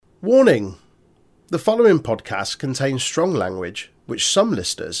Warning! The following podcast contains strong language which some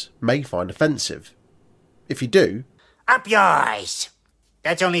listeners may find offensive. If you do, up yours!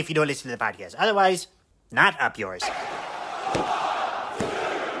 That's only if you don't listen to the podcast. Otherwise, not up yours.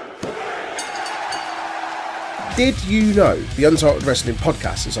 did you know the Untitled Wrestling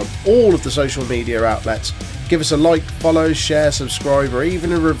Podcast is on all of the social media outlets? Give us a like, follow, share, subscribe, or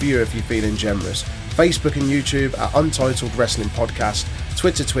even a review if you're feeling generous. Facebook and YouTube at Untitled Wrestling Podcast,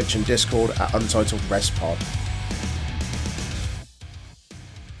 Twitter, Twitch and Discord at Untitled Rest Pod.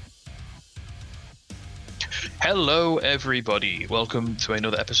 Hello everybody, welcome to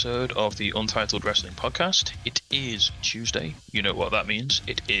another episode of the Untitled Wrestling Podcast. It is Tuesday, you know what that means.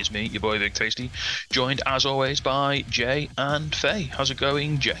 It is me, your boy Big Tasty, joined as always by Jay and Faye. How's it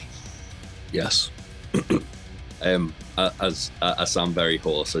going, Jay? Yes. I sound very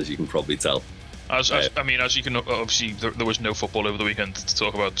hoarse, as you can probably tell. As you can obviously, there was no football over the weekend to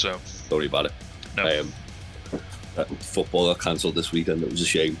talk about, so don't worry about it. No. Football got cancelled this weekend. It was a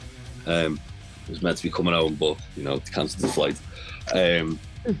shame. It was meant to be coming home, but they cancelled the flight.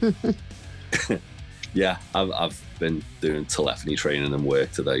 Yeah, I've been doing telephony training and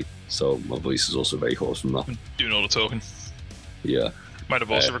work today, so my voice is also very hoarse from that. Doing all the talking. Yeah. Might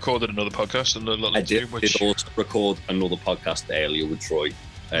have also recorded another podcast. I did also record another podcast earlier with Troy.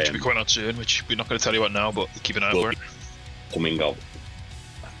 Which will be coming out soon, which we're not going to tell you about now, but keep an eye out for it. Coming out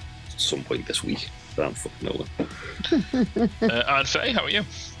at some point this week. I don't fucking know when. And Faye, how are you?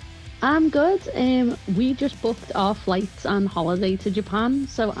 I'm good. We just booked our flights and holiday to Japan,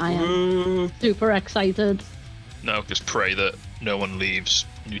 so I am super excited. No, just pray that no one leaves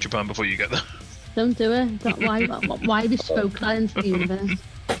New Japan before you get there. Don't do it. Why we spoke that into the universe?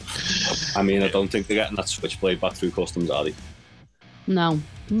 I mean, I don't think they're getting that switchblade back through customs, are they? No.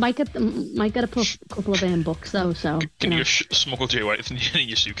 Might get a couple of books though. So can you smuggle Jay White in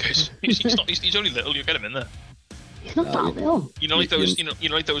your suitcase? He's only little. You get him in there. He's not that little. You know, like those. You know,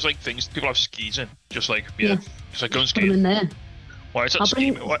 like those like things people have skis in. Just like just like go and ski. Put him in there. Why is that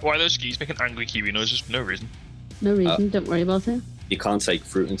ski? Why are those skis making angry Kiwi noises? For no reason. No reason. Don't worry about it. You can't take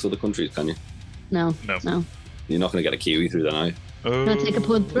fruit into other countries, can you? No. You're not going to get a kiwi through the night. Can I take a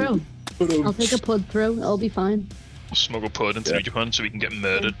pud through? I'll take a pud through. It'll be fine. Smuggle pud into New Japan so we can get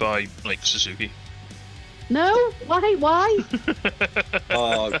murdered by like Suzuki. No, why?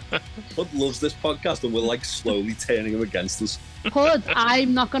 Pud loves this podcast and we're like slowly turning him against us. Pud,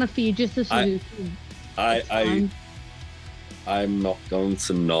 I'm not going to feed you to Suzuki. I'm not going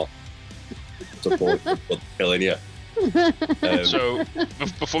to not support Pud killing you. So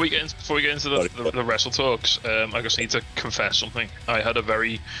before we get into the wrestle talks, I just need to confess something. I had a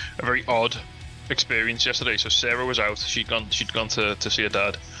very odd experience yesterday. So Sarah was out. She'd gone to see her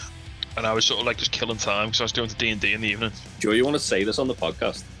dad, and I was sort of like just killing time because I was doing the D&D in the evening. Joe, you want to say this on the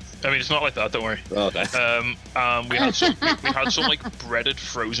podcast? I mean, it's not like that. Don't worry. Okay. We had some like breaded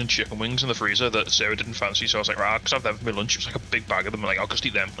frozen chicken wings in the freezer that Sarah didn't fancy. So I was like, right, because I've them for my lunch. It was like a big bag of them. Like, I'll just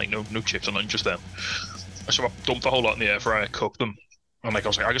eat them. Like, no chips on lunch, just them. So I dumped a whole lot in the air fryer, cooked them. And like I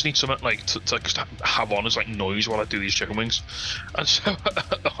was like, I just need something like to just have on as like noise while I do these chicken wings. And so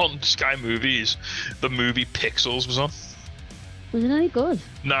on Sky Movies, the movie Pixels was on. Was it any good?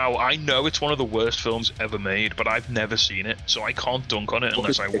 Now I know it's one of the worst films ever made, but I've never seen it, so I can't dunk on it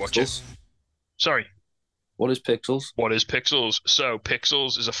unless I watch it. Sorry. What is Pixels? What is Pixels? So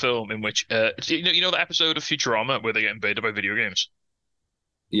Pixels is a film in which you know the episode of Futurama where they get invaded by video games?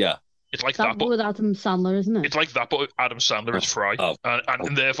 Yeah. It's like that, but with Adam Sandler, isn't it? It's like that, but Adam Sandler is Fry,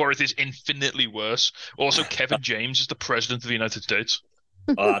 and therefore it is infinitely worse. Also, Kevin James is the president of the United States.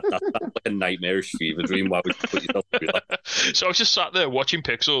 That's like a nightmarish fever dream. Why would you put yourself through that? So I was just sat there watching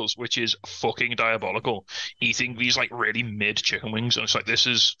Pixels, which is fucking diabolical, eating these like really mid chicken wings, and it's like this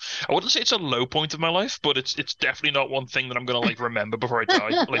is. I wouldn't say it's a low point of my life, but it's definitely not one thing that I'm gonna like remember before I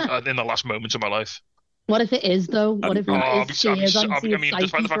die, like in the last moments of my life. What if it is though? What if it is?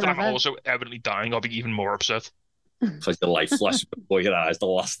 Despite the fact that I'm also evidently dying, I'll be even more upset. It's like the life flash before your eyes. The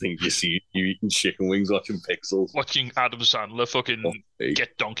last thing you see, you eating chicken wings, watching Pixels, watching Adam Sandler fucking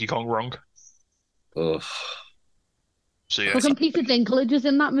get Donkey Kong wrong. Ugh. So yeah, fucking Peter Dinklage is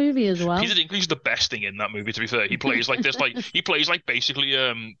in that movie as well. Peter Dinklage is the best thing in that movie. To be fair, he plays like this,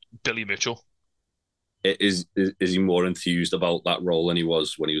 basically Billy Mitchell. Is he more enthused about that role than he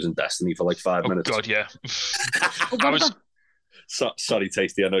was when he was in Destiny for like 5 minutes? Oh god, yeah. Sorry,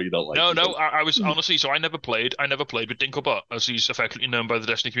 Tasty. I know you don't like. No. I was honestly. So I never played with Dinklebot, as he's effectively known by the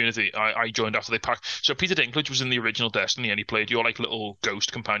Destiny community. I joined after they packed. So Peter Dinklage was in the original Destiny, and he played your like little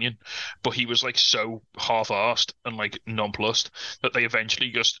ghost companion, but he was like so half-arsed and like nonplussed that they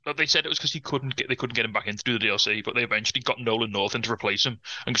eventually they said it was because they couldn't get him back in to do the DLC, but they eventually got Nolan North in to replace him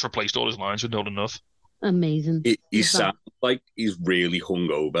and just replaced all his lines with Nolan North. Amazing. He sounds like he's really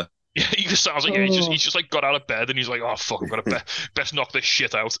hungover. Yeah, he just sounds like he's just like got out of bed and he's like, oh fuck, I'm gonna best knock this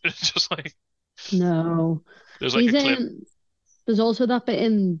shit out. It's just like No. there's like a clip. There's also that bit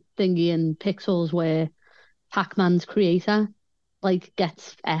in Thingy and Pixels where Pac-Man's creator like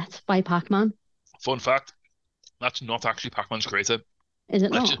gets ate by Pac-Man. Fun fact, that's not actually Pac-Man's creator. Is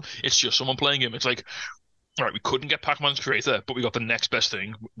it not? It's just someone playing him. It's like, all right, we couldn't get Pac-Man's creator, but we got the next best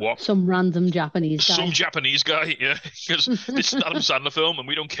thing. What? Some random Japanese guy. Some Japanese guy, yeah. Because this is an Adam Sandler film, and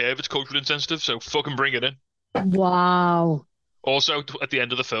we don't care if it's culturally insensitive, so fucking bring it in. Wow. Also, at the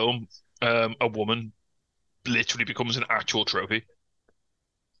end of the film, a woman literally becomes an actual trophy,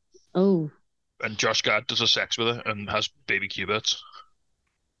 Oh. and Josh Gad does a sex with her and has baby Q-Berts.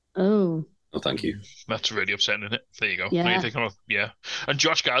 Oh. No, thank you. That's really upsetting, isn't it? There you go. Yeah. Now you're thinking, yeah. And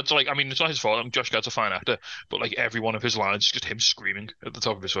Josh Gad's like, I mean, it's not his fault. Josh Gad's a fine actor, but like every one of his lines is just him screaming at the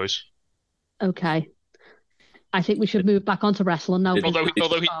top of his voice. Okay. I think we should move back onto wrestling now. Although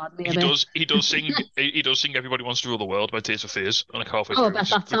because he does sing "Everybody Wants to Rule the World" by Tears for Fears, like halfway Oh, through. I bet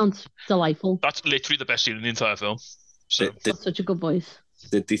that sounds delightful. That's literally the best scene in the entire film. So That's such a good voice.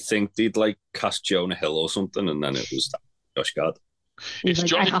 Did they think they'd like cast Jonah Hill or something, and then it was Josh Gad?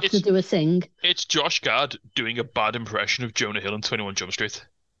 He's like, I have to do a sing. It's Josh Gad doing a bad impression of Jonah Hill in 21 Jump Street.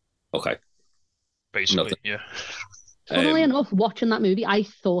 Okay. Basically, Nothing. yeah. Funnily enough, watching that movie, I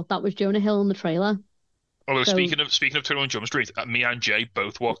thought that was Jonah Hill in the trailer. Although So- speaking of 21 Jump Street, me and Jay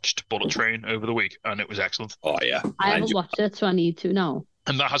both watched Bullet Train over the week, and it was excellent. Oh yeah. I haven't watched it, so I need to now.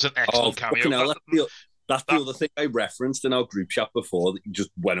 And that has an Oh, excellent fucking cameo. hell, that's the other thing I referenced in our group chat before that you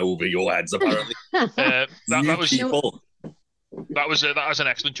just went over your heads apparently. That You was people. that was an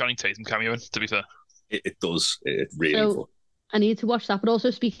excellent Channing Tatum cameo. To be fair, It does. It really So- does. I need to watch that. But also,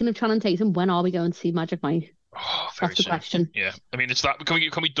 speaking of Channing Tatum, when are we going to see Magic Mike? oh, very That's the soon. question. Yeah, I mean, it's that.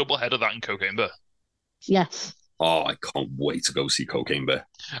 Can we double header that in Cocaine Bear? Yes. Oh, I can't wait to go see Cocaine Bear.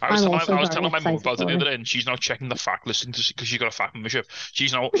 I was I'm also telling very my mum excited about it the for other it. day, and she's now checking the fact listing to see because she's got a fact membership. She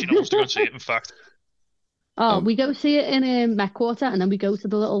now wants to go and see it. In fact, Oh, we go see it in Met Quarter, and then we go to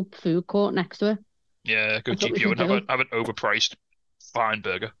the little food court next to it. yeah, go That's what we GPO and should have do. an overpriced fine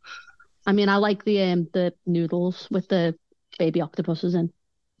burger. I mean, I like the noodles with the baby octopuses in.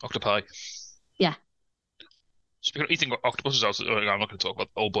 Octopi. Yeah. Speaking of eating octopuses out, I'm not going to talk about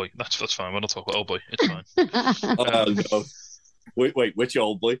Old Boy. That's fine. We're not talking about Old Boy. It's fine. Oh no. Wait, which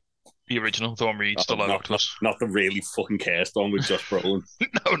old boy? The original, the one where he eats the live not, octopus. not the really fucking cursed one with Josh Brolin.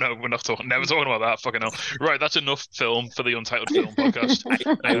 No, we're not talking. Never talking about that. Fucking hell. Right, that's enough film for the Untitled Film podcast.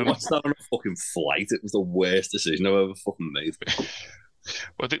 I watched that on a fucking flight. It was the worst decision I've ever fucking made. Well,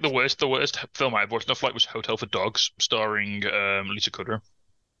 I think the worst film I've watched on a flight was Hotel for Dogs, starring Lisa Kudrow.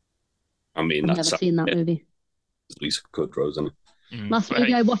 I mean, I've that's never seen that movie. Lisa Kudrow, isn't it? Last But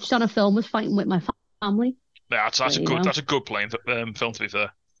movie hey, I watched on a film was Fighting with My Family. that's There you go. a good film to be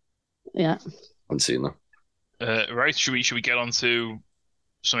fair. Yeah. I haven't seen that. Right, should we get on to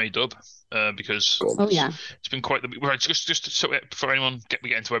some A-dub? Because Go on. Oh yeah. it's been quite the right. Just so for anyone, we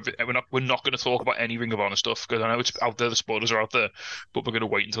get into everything. We're not going to talk about any Ring of Honor stuff because I know it's out there. The spoilers are out there, but we're going to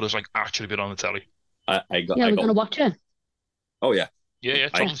wait until it's like actually been on the telly. I Yeah, got. we're gonna watch it. Oh yeah. Yeah,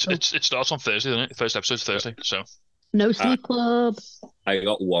 I- it starts on Thursday, doesn't it? The first episode's Thursday, so No Sleep Club. I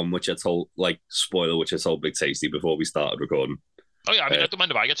got one which I told, like, spoiler, which I told Big Tasty before we started recording. oh yeah. I mean, I don't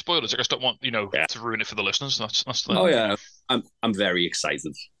mind if I get spoilers. I just don't want Yeah. to ruin it for the listeners. That's the. Oh yeah, I'm very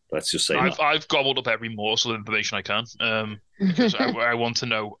excited. Let's just say that. I've gobbled up every morsel of information I can, because I want to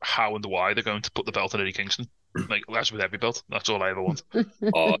know how and why they're going to put the belt on Eddie Kingston. Like that's with every belt. That's all I ever want.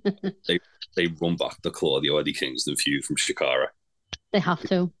 Oh, they run back the Claudio Eddie Kingston feud from Shikara. They have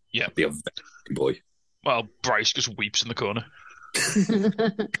to. Be a very boy. Well, Bryce just weeps in the corner.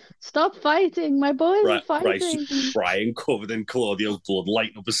 Stop fighting, my boys are Bryce fighting. Brian covered in Claudio's blood,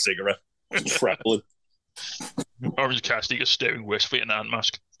 lighting up a cigarette, trembling. Orange Cassidy just staring wistfully at an ant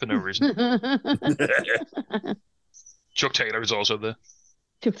mask for no reason. Chuck Taylor is also there.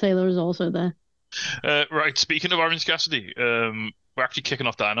 Chuck Taylor is also there. Right, speaking of Orange Cassidy, we're actually kicking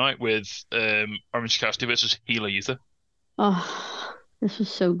off Dynamite with Orange Cassidy versus Gila Uther. Oh, this was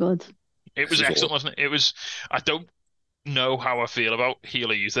so good. It was This is excellent, wasn't it? It was. I don't know how I feel about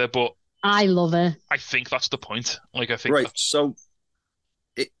Gila Uther, but I love it. I think that's the point. Like, I think Right, so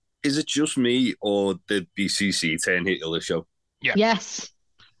is it just me or did BCC turn heel this show? Yeah. Yes.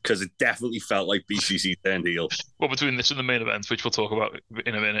 Because it definitely felt like BCC turned heel. Well, between this and the main event, which we'll talk about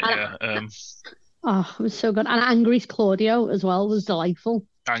in a minute, yeah. Oh, it was so good. And Angry's Claudio as well was delightful.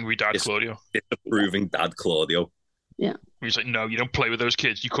 Angry Dad It's- Claudio. Disapproving Dad Claudio. Yeah. He's like, no, you don't play with those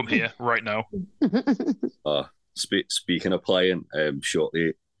kids. You come here right now. Speaking of playing,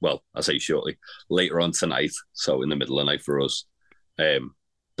 shortly, well, I say shortly, later on tonight, so in the middle of the night for us,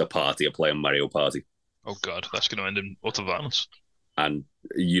 the party are playing Mario Party. Oh, God, that's going to end in utter violence. And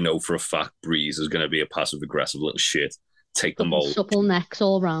you know for a fact Breeze is going to be a passive-aggressive little shit. Take them all Supple necks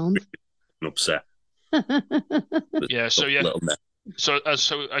all round. and upset. Yeah, so yeah. Little neck. So as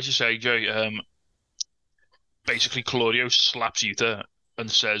you say, Jay, basically Claudio slaps Yuta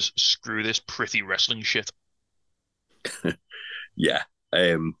and says, "Screw this pretty wrestling shit." Yeah.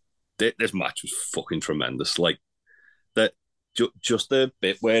 This match was fucking tremendous. Like that, just the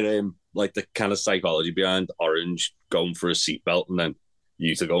bit where like the kind of psychology behind Orange going for a seatbelt and then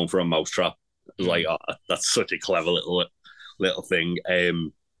Yuta going for a mousetrap. Like, oh, that's such a clever little thing.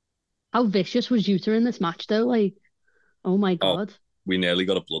 How vicious was Yuta in this match though? Like, oh my God. We nearly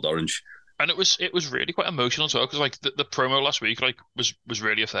got a blood orange. And it was really quite emotional as well, because like the promo last week like was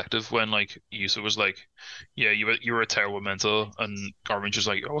really effective when like Yuta was like, yeah, you were a terrible mentor, and Orange was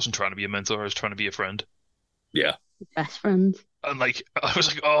like, I wasn't trying to be a mentor, I was trying to be a friend. Yeah. Best friend. And like I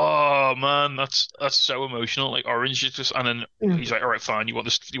was like, oh man, that's so emotional. Like Orange is just, and then he's like, all right, fine, you want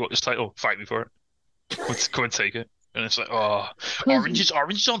this title, fight me for it. Come and take it. And it's like, oh, Orange is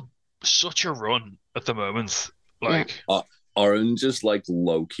on such a run at the moment. Like Orange is like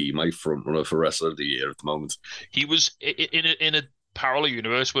low key my front runner for Wrestler of the Year at the moment. he was in a parallel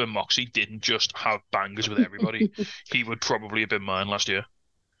universe where Moxie didn't just have bangers with everybody. He would probably have been mine last year.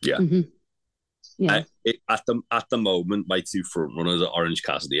 Yeah. Mm-hmm. Yeah. At the moment, my two front runners are Orange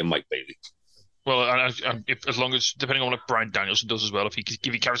Cassidy and Mike Bailey. Well, if, as long as, depending on what Brian Danielson does as well, if he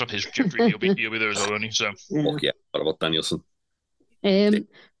carries on his trajectory, he'll be there as well, won't he? So Fuck yeah. What about Danielson?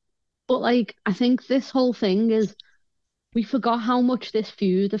 But like, I think this whole thing is, we forgot how much this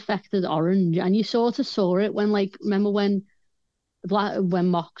feud affected Orange, and you sort of saw it when, like, remember when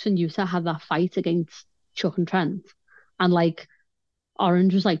Mox and Yuta had that fight against Chuck and Trent, and like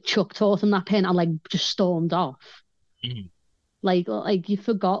Orange was like, Chuck taught him that pin and like just stormed off. Mhm. Like you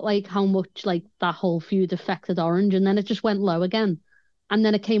forgot like how much like that whole feud affected Orange, and then it just went low again, and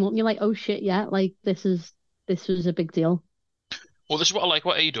then it came up and you're like, oh shit, yeah, like this was a big deal. Well, this is what I like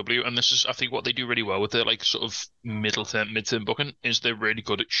about AEW, and this is, I think, what they do really well with their like sort of mid-term booking, is they're really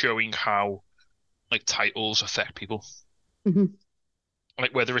good at showing how like titles affect people. Mm-hmm.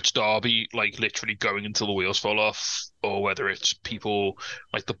 Like whether it's Darby like literally going until the wheels fall off, or whether it's people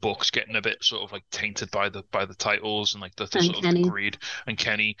like the Bucks getting a bit sort of like tainted by the titles and like the And sort of Kenny. the greed, and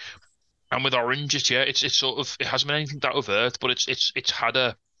Kenny. And with Orange, it's sort of, it hasn't been anything that overt, but it's had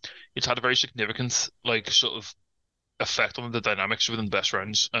a very significant like sort of effect on the dynamics within the best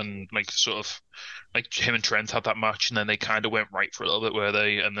friends, and like sort of like him and Trent had that match, and then they kind of went right for a little bit, were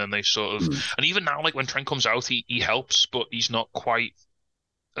they? And then they sort of, and even now, like when Trent comes out, he helps, but he's not quite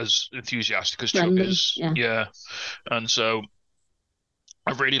as enthusiastic as Chuck Friendly, is. yeah. And so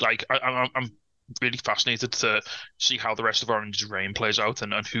I really like, I'm really fascinated to see how the rest of Orange's reign plays out,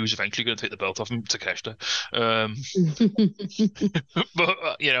 and who's eventually going to take the belt off him, Takeshita. But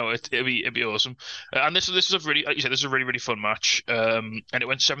you know, it'd be awesome. And this is a really, like you said, this is a really, really fun match. And it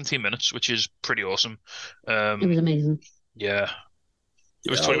went 17 minutes, which is pretty awesome. It was amazing. Yeah,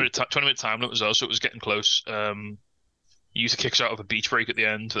 it was Yeah. 20-minute time limit as well, so it was getting close. Yuta kicks out of a beach break at the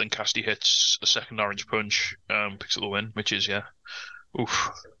end, then Cassidy hits a second orange punch, picks up the win, which is, yeah, oof,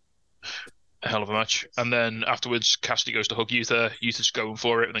 a hell of a match. And then afterwards, Cassidy goes to hug Yuta. Yuta's going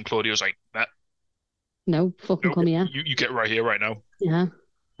for it, and then Claudio's like, nah, No, fucking nope, come here. you get right here, right now. Yeah.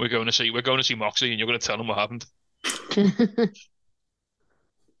 We're going to see Moxley, and you're going to tell him what happened.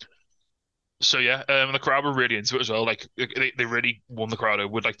 So yeah, the crowd were really into it as well. Like they really won the crowd over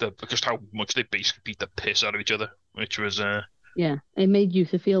with like just how much they basically beat the piss out of each other, which was Yeah, it made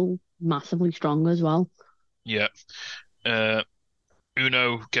Yuta feel massively strong as well. yeah.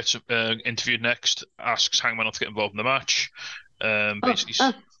 Uno gets interviewed next, asks Hangman not to get involved in the match.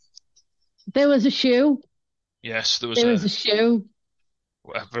 Basically, There was a shoe. yes, there There was was a shoe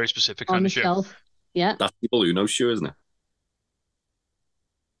a very specific on kind the of show. shelf. Yeah. That's people who know shoe, isn't it?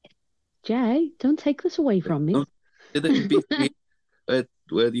 Jay, don't take this away from me. Oh. Did it beat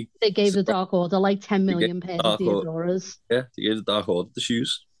where the They gave the Dark Order like 10 million pairs of Dark Order. Theodoras. yeah, they gave the Dark Order the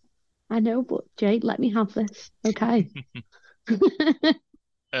shoes. I know, but Jay, let me have this. Okay.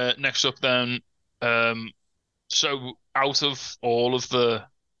 Next up, then, so out of all of the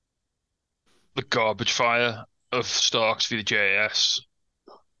garbage fire of Starks for the JAS,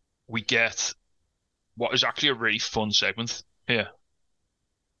 we get what is actually a really fun segment here.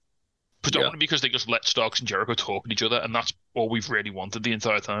 Predominantly because they just let Starks and Jericho talk at each other, and that's all we've really wanted the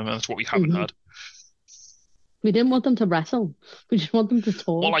entire time, and that's what we haven't had. We didn't want them to wrestle. We just want them to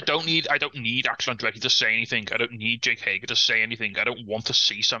talk. Well, I don't need Axel Andretti to say anything. I don't need Jake Hager to say anything. I don't want to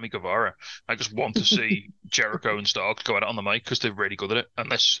see Sammy Guevara. I just want to see Jericho and Starks go at it on the mic because they're really good at it.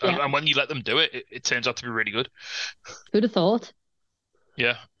 And when you let them do it, it turns out to be really good. Who'd have thought?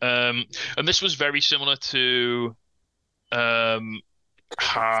 Yeah. And this was very similar to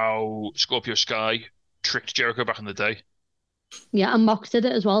how Scorpio Sky tricked Jericho back in the day. Yeah, and Mox did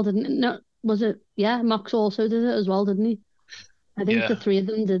it as well, didn't it? No, was it? Yeah, Mox also did it as well, didn't he? I think the three of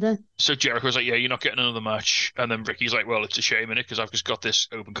them did it. So Jericho was like, yeah, you're not getting another match. And then Ricky's like, well, it's a shame, innit? Because I've just got this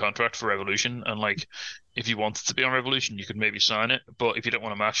open contract for Revolution. And, like, if you wanted to be on Revolution, you could maybe sign it. But if you don't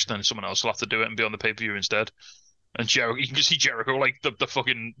want a match, then someone else will have to do it and be on the pay-per-view instead. And Jericho, you can just see Jericho, like, the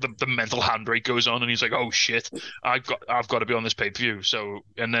mental handbrake goes on. And he's like, oh, shit, I've got to be on this pay-per-view. So,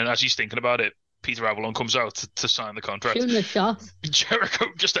 and then as he's thinking about it, Peter Avalon comes out to sign the contract. Shooting a shot. Jericho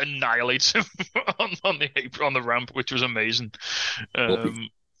just annihilates him on the ramp, which was amazing.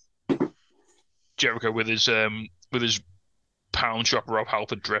 Jericho with his pound shop Rob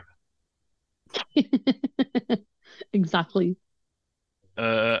Halford drip. Exactly.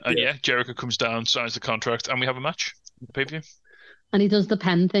 And Jericho comes down, signs the contract, and we have a match. Pay-per-view. And he does the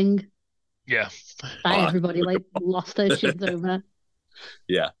pen thing. Yeah. Everybody lost their shit over.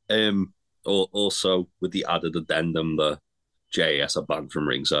 Yeah. Also, with the added addendum, the JAS are banned from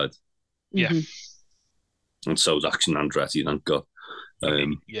ringside. Yeah. And so is Action Andretti, thank God.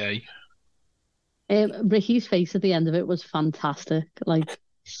 Yay. Ricky's face at the end of it was fantastic. Like,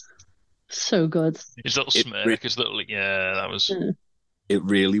 so good. His little smirk, that was... It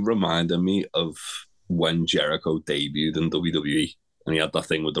really reminded me of when Jericho debuted in WWE, and he had that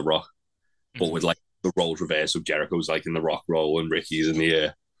thing with The Rock, but with, like, the roles reversed, so Jericho's, like, in the Rock role, and Ricky's in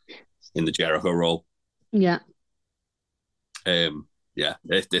the Jericho role. Yeah.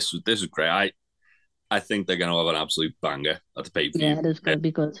 This was great. I think they're going to have an absolute banger at the pay-per-view. Yeah, it is going to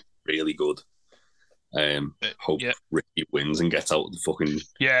be good. Really good. Hope Ricky wins and gets out of the fucking...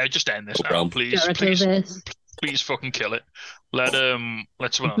 Yeah, just end this now, please. Please fucking kill it. Let someone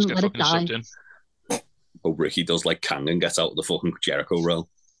else get fucking subbed in. Hope Ricky does like Kang and gets out of the fucking Jericho realm.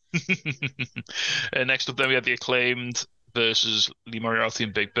 Next up then we have the Acclaimed versus Lee Moriarty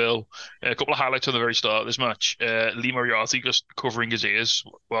and Big Bill. A couple of highlights on the very start of this match. Lee Moriarty just covering his ears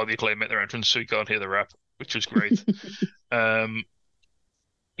while the Acclaimed make their entrance so he can't hear the rap, which was great.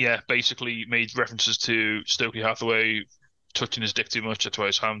 Basically made references to Stokely Hathaway touching his dick too much, that's why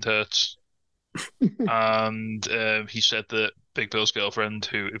his hand hurts. And he said that Big Bill's girlfriend,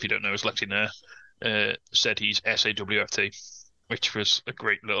 who, if you don't know, is Lexi Nair, said he's SAWFT, which was a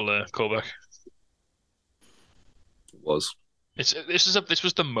great little callback. It was. This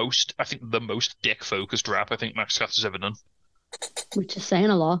was the most dick focused rap I think Max Caster has ever done. Which is saying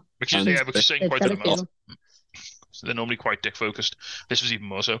a lot. Which is saying quite a lot. So they're normally quite dick focused. This was even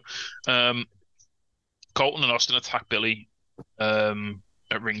more so. Colton and Austin attack Billy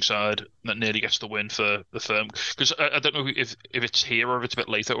at ringside. That nearly gets the win for the Firm. Because I don't know if it's here or if it's a bit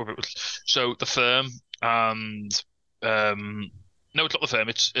later. Or if it was... So the Firm and no, it's not the Firm.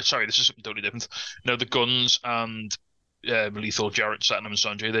 It's sorry, this is something totally different. No, the Guns and Lethal, Jarrett, Satnam, and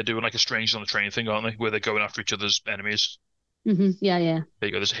Sanjay. They're doing like a Strangers on the Train thing, aren't they? Where they're going after each other's enemies. Mm-hmm. Yeah. There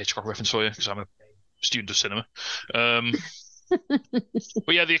you go. There's a Hitchcock reference for you because I'm a student of cinema. But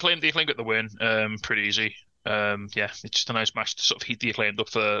yeah, the Acclaimed got the win. Pretty easy. It's just a nice match to sort of heat the Acclaimed up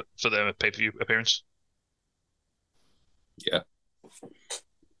for their pay-per-view appearance. Yeah.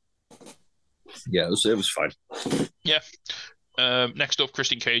 Yeah, it was fine. Yeah. Next up,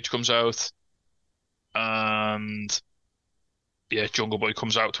 Christian Cage comes out, and Jungle Boy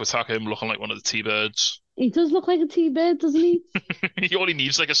comes out to attack him, looking like one of the T-Birds. He does look like a T-Bird, doesn't he? All he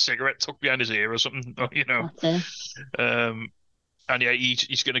needs is like a cigarette tucked behind his ear or something, you know. That's it. And yeah,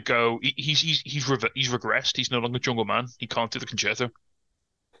 he's gonna go. He's regressed. He's no longer Jungle Man. He can't do the concerto.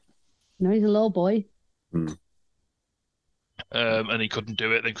 No, he's a little boy. And he couldn't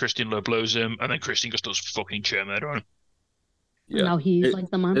do it. Then Christian low blows him, and then Christian just does fucking chair murder on him. Yeah. Now he's like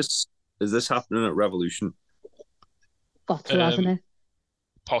the man. Is this happening at Revolution? Got to, hasn't it?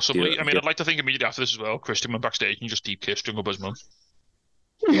 Possibly. I mean, I'd like to think immediately after this as well, Christian went backstage and just deep kissed Jungle Boy's mum.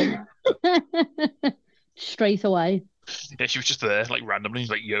 Straight away. Yeah, she was just there, like randomly,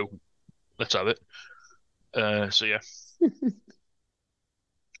 like, "Yo, let's have it." So yeah.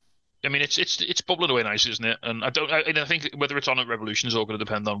 I mean, it's bubbling away nice, isn't it? And I think whether it's on at Revolution is all going to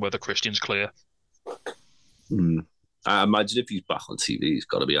depend on whether Christian's clear. I imagine if he's back on TV, he's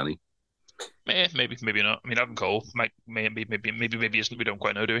got to be, Annie. Maybe not. I mean, Adam Cole maybe isn't. We don't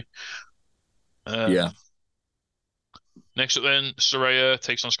quite know, do we? Yeah. Next up, then Saraya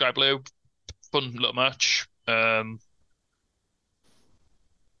takes on Sky Blue. Fun little match.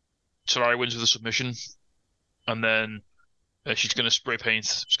 Saraya wins with a submission, and then she's going to spray paint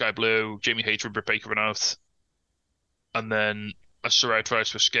Sky Blue. Jamie Hayter and Britt Baker run out, and then as Saraya tries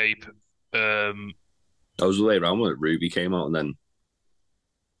to escape, that was the way around when Ruby came out, and then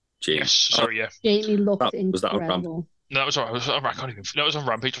Jamie. Yes, sorry, yeah. Jamie looked was that on incredible. No, it was I can't even. No, it was on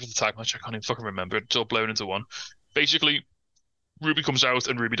Rampage after the tag match. I can't even fucking remember. It's all blown into one. Basically, Ruby comes out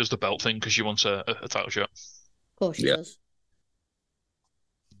and Ruby does the belt thing because she wants a title shot. Of course she does.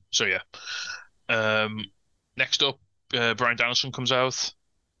 So yeah. Next up, Bryan Danielson comes out.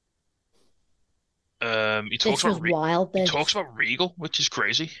 He talks This was about wild. he This. talks about Regal, which is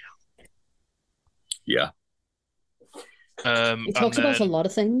crazy. Yeah. He talks about a lot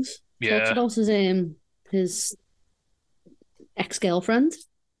of things. He talks Yeah. about his ex-girlfriend.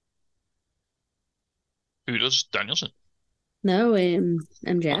 Who does Danielson? No, MJF.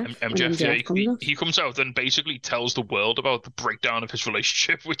 When MJF. Yeah, comes up. he comes out and basically tells the world about the breakdown of his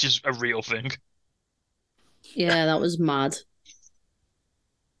relationship, which is a real thing. Yeah, that was mad.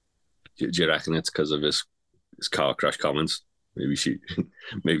 Do you reckon it's because of his car crash comments? Maybe she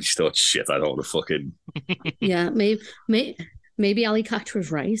thought, shit, I don't want to fucking. Yeah, maybe Ali Catch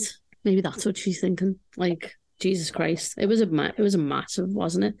was right. Maybe that's what she's thinking. Like, Jesus Christ, it was a massive,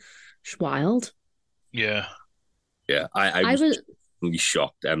 wasn't it? It's wild. Yeah. Yeah, I was really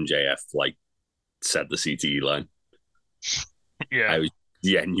shocked. MJF said the CTE line. Yeah. I was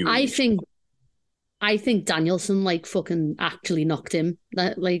genuinely. I think Danielson fucking actually knocked him.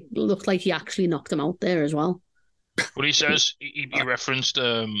 That looked like he actually knocked him out there as well. What he says, he referenced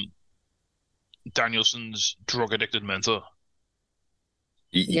Danielson's drug-addicted mentor.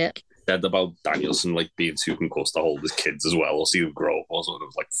 He said about Danielson being too concussed to hold his kids as well, or see them grow up or something.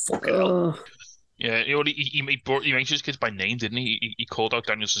 It was fucking hell. Yeah, he mentioned his kids by name, didn't he? He called out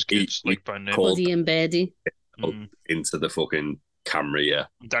Danielson's kids by name. Buddy and Birdie. Into the fucking camera, yeah.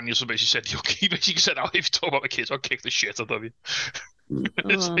 Danielson basically said, "Oh, if you talk about the kids, I'll kick the shit out of you."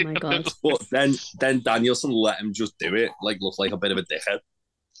 Oh my god! But then Danielson let him just do it, look like a bit of a dickhead.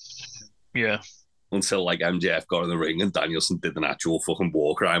 Yeah. Until MJF got in the ring and Danielson did an actual fucking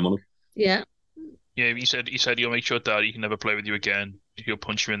war crime on him. Yeah. Yeah, he said he'll make sure Daddy can never play with you again. He'll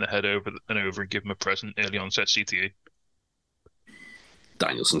punch you in the head over and over and give him a present early onset CTE.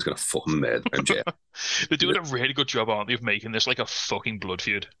 Danielson's gonna fucking murder MJF. They're doing a really good job, aren't they, of making this like a fucking blood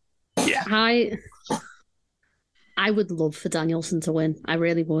feud? Yeah. I would love for Danielson to win. I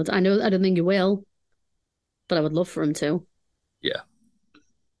really would. I don't think he will, but I would love for him to. Yeah.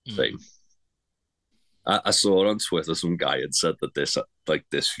 Same. I saw on Twitter some guy had said that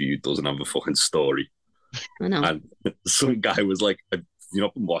this feud doesn't have a fucking story. I know. And some guy was like, "Have you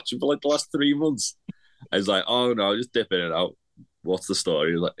not been watching for the last 3 months?" I was like, "Oh no, just dipping it out. What's the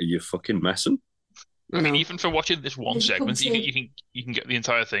story?" Like, are you fucking messing? I mean, even for watching this one segment, you can get the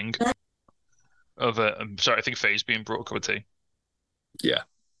entire thing of I'm sorry, I think FaZe being brought a cup of tea. Yeah.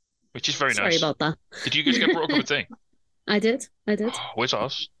 Which is very Sorry nice. about that. Did you guys get brought a cup of tea? I did. Oh, where's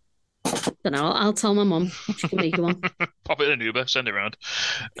ours? Don't know. I'll tell my mum. She can make you one. Pop it in an Uber, send it around.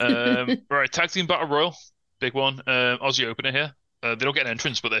 Right, Tag Team Battle Royal. Big one. Aussie opener here. They don't get an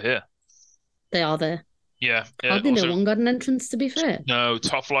entrance, but they're here. They are there. Yeah. Hardly no one got an entrance, to be fair. No,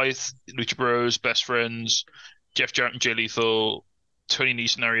 Top Flight, Lucha Bros, Best Friends, Jeff Jarrett and Jay Lethal, Tony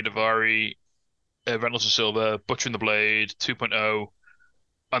Nese, Ari Daivari, Reynolds and Silver, Butcher and the Blade, 2.0,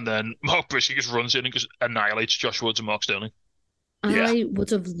 and then Mark Briscoe just runs in and just annihilates Josh Woods and Mark Sterling. Yeah. I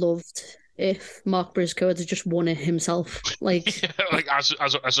would have loved if Mark Briscoe had just won it himself. As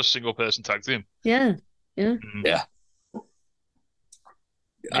a single person tag team. Yeah. Yeah.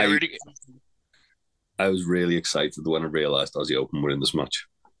 I was really excited when I realised Aussie Open were in this match.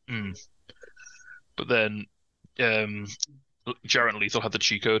 But then Jarrett and Lethal had the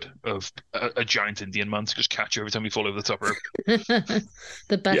cheat code of a giant Indian man to just catch you every time you fall over the top rope.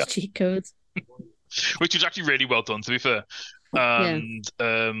 The best cheat code. Which was actually really well done, to be fair. And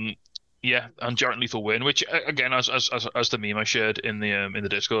and Jarrett and Lethal win, which again, as the meme I shared in the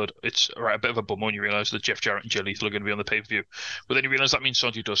Discord, it's a bit of a bummer when you realise that Jeff Jarrett and Jay Lethal are going to be on the pay-per-view. But then you realise that means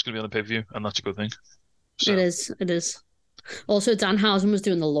Sonjay Dutt's going to be on the pay-per-view, and that's a good thing. So. It is. Also, Danhausen was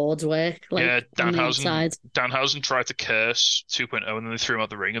doing the Lord's work. Danhausen tried to curse 2.0, and then they threw him out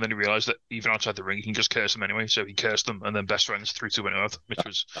the ring, and then he realised that even outside the ring, he can just curse them anyway. So he cursed them, and then Best Friends threw 2.0 out, which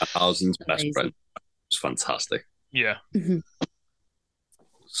was Danhausen's best friend. Was fantastic. Yeah. Mm-hmm.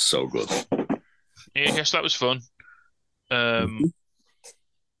 So good. Yes, that was fun. Um,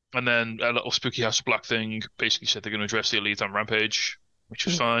 and then a little Spooky House of Black thing basically said they're going to address the Elite on Rampage, which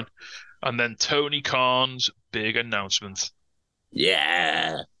was fine. And then Tony Khan's big announcement.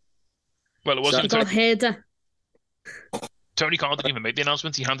 Yeah. Well, it We wasn't. got Hader. Tony Khan didn't even make the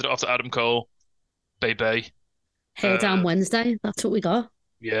announcement. He handed it off to Adam Cole. Bay. Hader on Wednesday. That's what we got.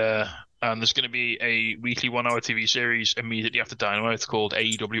 Yeah. And there's going to be a weekly 1 hour TV series immediately after Dynamite called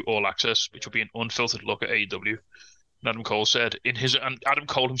AEW All Access, which will be an unfiltered look at AEW. And Adam Cole said and Adam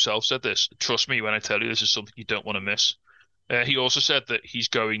Cole himself said this, trust me when I tell you this is something you don't want to miss. He also said that he's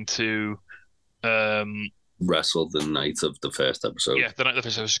going to wrestle the night of the first episode. Yeah, the night of the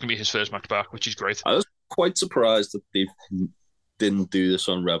first episode is going to be his first match back, which is great. I was quite surprised that they didn't do this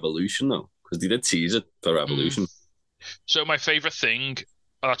on Revolution, though, because they did tease it for Revolution. So my favourite thing,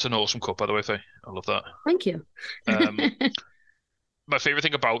 that's an awesome cut, by the way, Faye. I love that. Thank you. My favorite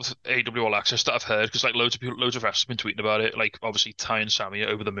thing about AEW All Access that I've heard, because like loads of wrestlers have been tweeting about it. Like obviously Ty and Sammy are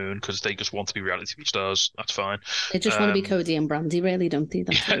over the moon because they just want to be reality TV stars. That's fine. They just want to be Cody and Brandy, really, don't they?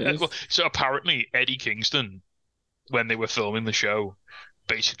 That's what it is. Well, so apparently Eddie Kingston, when they were filming the show,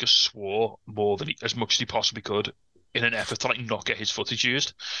 basically just swore more than as much as he possibly could in an effort to like not get his footage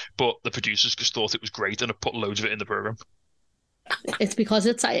used. But the producers just thought it was great and have put loads of it in the program. It's because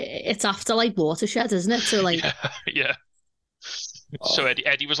it's after like Watershed, isn't it? So like yeah. So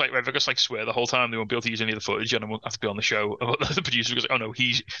Eddie was like, "We're just like swear the whole time they won't be able to use any of the footage, and I won't have to be on the show." And the producer was like, "Oh no,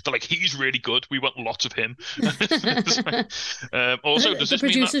 he's really good. We want lots of him." Also, does the this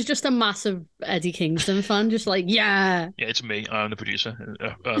mean producer's just a massive Eddie Kingston fan, just like yeah, it's me. I'm the producer.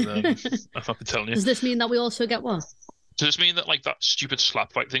 I've not been telling you. Does this mean that we also get what? Does this mean that like that stupid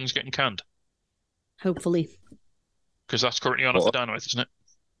slap fight thing's getting canned? Hopefully, because that's currently on after Dynamite, isn't it?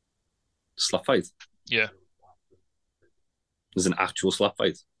 Slap fight. Yeah. There's an actual slap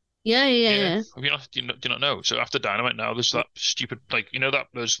fight. Yeah. Do you not know? So after Dynamite now, there's that stupid that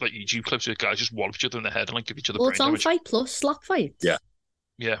those like YouTube clips where guys just wallop each other in the head and like give each other. Well, brain it's on damage. Fight Plus slap fight.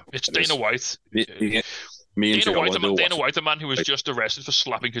 Yeah. It's Dana White. Dana White, the man who was just arrested for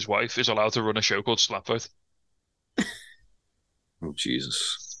slapping his wife, is allowed to run a show called Slap Fight. Oh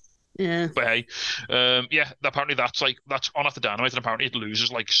Jesus. Yeah. But hey, apparently that's on after Dynamite, and apparently it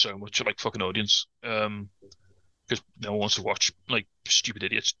loses like so much like fucking audience. Because no one wants to watch like stupid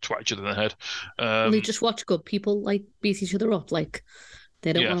idiots twat each other in the head. They just watch good people like beat each other up. Like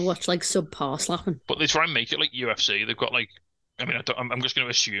they don't want to watch like subpar slapping. But they try and make it like UFC. They've got like, I mean, I'm just going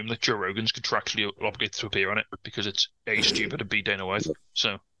to assume that Joe Rogan's contractually obligated to appear on it because it's A, stupid, and B, Dana White.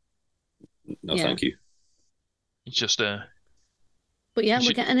 So no, thank you. It's just But yeah,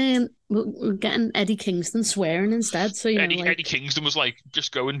 we're getting Eddie Kingston swearing instead. So Eddie Kingston was like,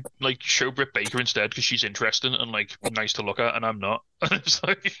 just go and like show Britt Baker instead because she's interesting and like nice to look at, and I'm not. It's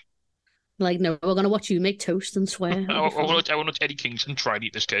like no, we're gonna watch you make toast and swear. I want to watch Eddie Kingston try and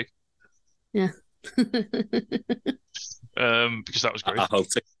eat this cake. Yeah. Because that was great. I hope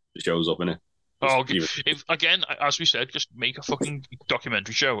it shows up in it. If again, as we said, just make a fucking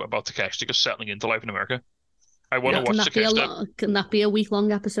documentary show about Takeshita just settling into life in America. I want to watch Takeshita. Can that be a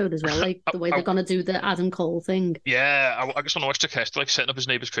week-long episode as well? Like the way they're going to do the Adam Cole thing? Yeah, I just want to watch Takeshita like setting up his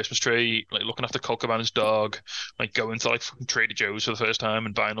neighbor's Christmas tree, like looking after Colt Cabana's dog, like going to like fucking Trader Joe's for the first time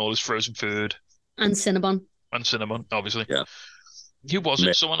and buying all his frozen food. And Cinnabon. Obviously. Yeah. Who was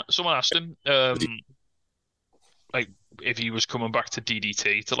it? Someone asked him, like if he was coming back to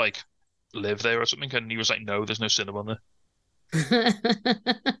DDT to like live there or something, and he was like, "No, there's no Cinnabon there."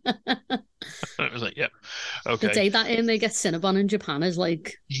 It was like, yeah, okay. The day that they get Cinnabon in Japan is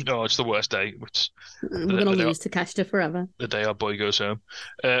like, it's the worst day. We're gonna lose Takeshita forever. The day our boy goes home.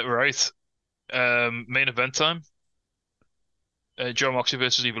 Right. Main event time. Joe Moxley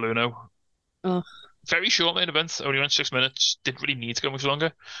versus Evil Uno. Oh. Very short main event. Only went 6 minutes. Didn't really need to go much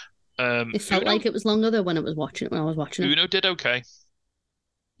longer. It felt like it was longer though when I was watching it. Uno did okay.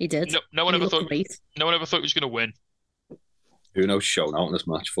 He did. No one ever thought he was going to win. Uno's shown out in this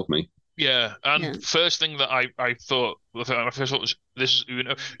match. Fuck me. Yeah, and first thing that I thought, my first thought was, this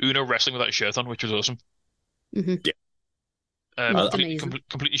is Uno wrestling without a shirt on, which was awesome. Mm-hmm. Yeah.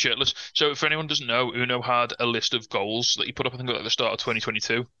 Completely shirtless. So for anyone who doesn't know, Uno had a list of goals that he put up, I think, at the start of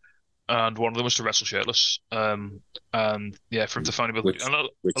 2022. And one of them was to wrestle shirtless. And yeah, for him to finally be able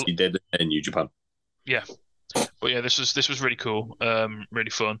which he did in New Japan. Yeah. But yeah, this was really cool. Really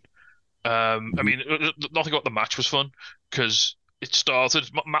fun. I mean, nothing about the match was fun because it started.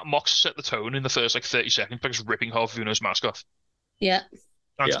 Mox set the tone in the first like 30 seconds by just ripping half Uno's mask off. Yeah.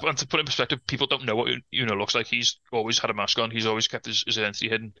 And to put in perspective, people don't know what Uno looks like. He's always had a mask on. He's always kept his identity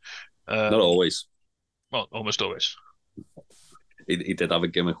hidden. Not always. Well, almost always. he did have a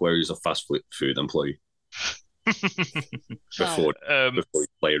gimmick where he was a fast food employee before he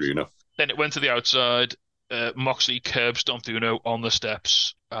played Uno. Then it went to the outside. Moxley curb stomped Uno on the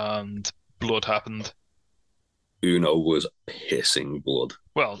steps, and blood happened. Uno was pissing blood.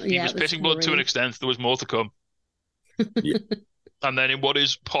 Well, he was pissing blood to an extent. There was more to come. Yeah. And then in what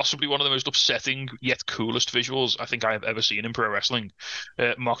is possibly one of the most upsetting yet coolest visuals I think I have ever seen in pro wrestling,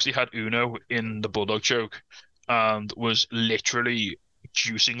 Moxley had Uno in the Bulldog choke and was literally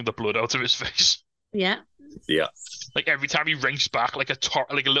juicing the blood out of his face. Yeah. Yeah. Like every time he wrenches back, like a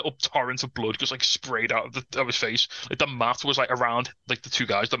little torrent of blood just like sprayed out of his face. Like the mat was like around like the two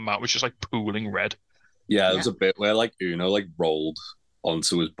guys. The mat was just like pooling red. Yeah, there was a bit where like Uno like rolled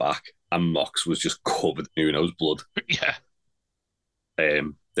onto his back and Mox was just covered in Uno's blood. Yeah.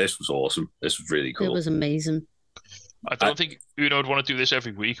 This was awesome. This was really cool. It was amazing. I don't think Uno would want to do this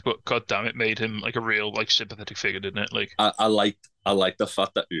every week, but god damn it, made him like a real like sympathetic figure, didn't it? Like I liked the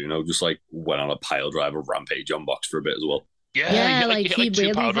fact that Uno just like went on a pile driver rampage on Mox for a bit as well. Yeah, he two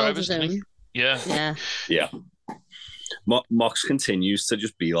really power held drivers, his didn't he? own. Yeah. Yeah. Mox continues to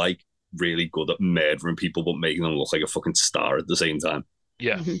just be like really good at murdering people but making them look like a fucking star at the same time.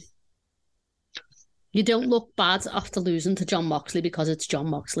 Yeah. Mm-hmm. You don't look bad after losing to Jon Moxley because it's Jon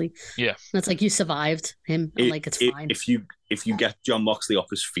Moxley. Yeah. And it's like you survived him and like it's fine. If you get Jon Moxley off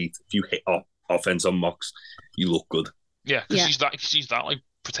his feet, if you hit offense on Mox, you look good. Yeah, because he's that like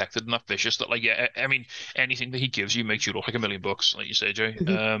protected and that vicious that like I mean anything that he gives you makes you look like $1 million, like you say, Jay.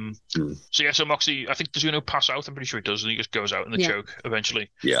 Mm-hmm. So Moxley, I think does Uno pass out? I'm pretty sure he does, and he just goes out in the choke eventually.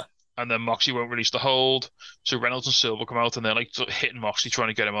 Yeah. And then Moxley won't release the hold, so Reynolds and Silver come out and they're like sort of hitting Moxley trying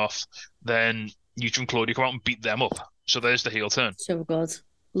to get him off. Then Yuta and Claudio come out and beat them up. So there's the heel turn. So good.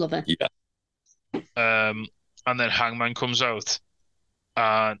 Love it. Yeah. And then Hangman comes out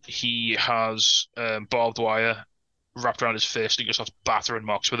and he has barbed wire wrapped around his fist and he just starts battering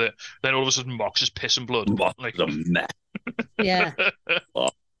Mox with it. Then all of a sudden Mox is pissing blood. Mox like is a mess. Yeah.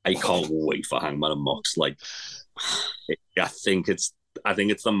 I can't wait for Hangman and Mox. Like I think it's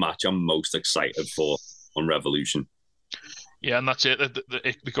the match I'm most excited for on Revolution. Yeah, and that's it.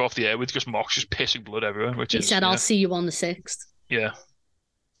 We go off the air with just Mox just pissing blood everywhere. He said, "I'll see you on the 6th." Yeah.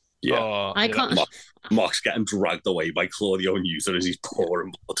 Yeah. Oh, I can't. Mox getting dragged away by Claudio and Yuta as he's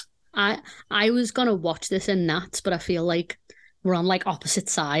pouring blood. I was gonna watch this in Nats, but I feel like we're on like opposite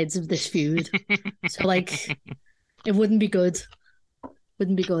sides of this feud, so like it wouldn't be good.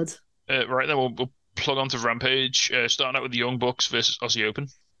 Wouldn't be good. Right then, we'll plug on to Rampage, starting out with the Young Bucks versus Aussie Open.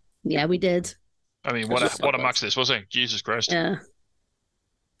 Yeah, we did. I mean, what a match this was, eh? Jesus Christ. Yeah.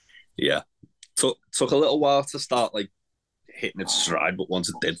 Yeah. Took a little while to start like hitting its stride, but once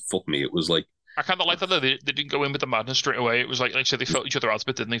it did, fuck me, it was like I kind of like that though. They didn't go in with the madness straight away. It was like so they felt each other out a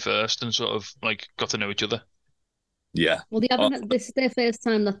bit, didn't they, first, and sort of like got to know each other. Yeah. Well, they haven't. This is their first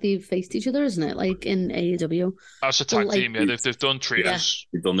time that they've faced each other, isn't it? Like in AEW. As a tag team, yeah, they've done trios.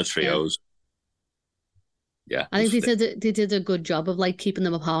 Yeah. They've done the trios. Yeah. I think they did a good job of like keeping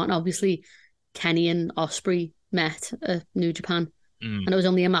them apart, and obviously Kenny and Ospreay met at New Japan, and it was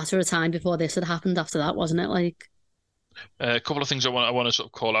only a matter of time before this had happened. After that, wasn't it? Like a couple of things I want to sort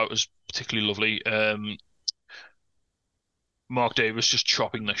of call out as particularly lovely. Mark Davis just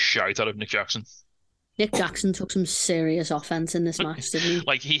chopping the shite out of Nick Jackson. Nick Jackson took some serious offense in this match, didn't he?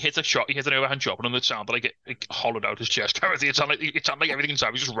 Like he hit an overhand chop, and it sounded like it hollowed out his chest. It sounded like everything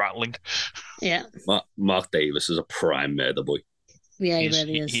inside was just rattling. Yeah. Mark Davis is a prime murder boy. Yeah, he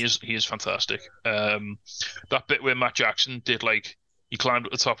really is. He is fantastic. That bit where Matt Jackson did like he climbed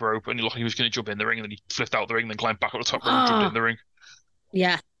up the top rope and he looked like he was going to jump in the ring, and then he flipped out the ring, and then climbed back up the top rope and jumped in the ring.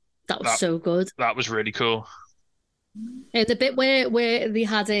 Yeah, that was so good. That was really cool. And the bit where they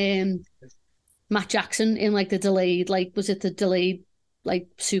had Matt Jackson in like the delayed, like was it the delayed like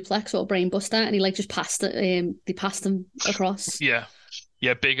suplex or brain buster, and he like just passed it. They passed him across. Yeah,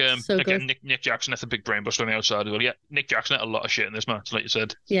 big. So again, Nick Jackson had a big brain buster on the outside as well. Yeah, Nick Jackson had a lot of shit in this match, like you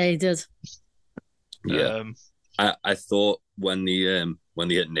said. Yeah, he did. Yeah, I thought when they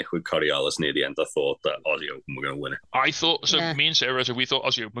hit Nick with Coriolis near the end, I thought that Aussie Open were going to win it. I thought so. Yeah. Me and Sarah, we thought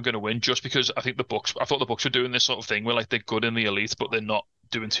Aussie Open were going to win just because I thought the Bucks were doing this sort of thing where like they're good in the elite, but they're not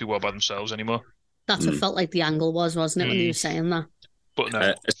doing too well by themselves anymore. That's what felt like the angle was, wasn't it, when he was saying that? But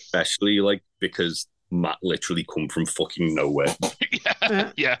no. Especially like because Matt literally come from fucking nowhere.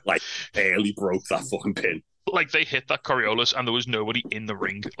 Yeah. Like barely broke that fucking pin. Like they hit that Coriolis and there was nobody in the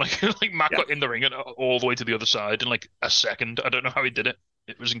ring. Like Matt got in the ring and all the way to the other side in like a second. I don't know how he did it.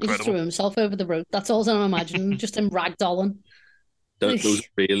 It was incredible. He just threw himself over the rope. That's all I'm imagining. Just him ragdolling. There was a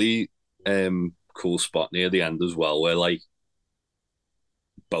really cool spot near the end as well, where like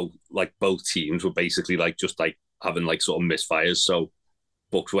both teams were basically like just like having like sort of misfires. So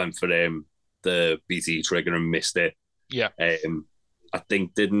Bucks went for the BT trigger and missed it. Yeah. I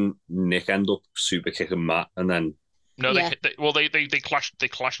think didn't Nick end up super kicking Matt and then No, Yeah. they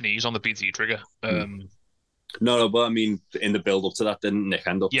clashed knees on the BT trigger. no, but I mean in the build up to that, didn't Nick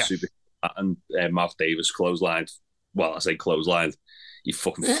end up Yeah. super kicking Matt and Mark Davis clotheslined? Well, I say clotheslined. He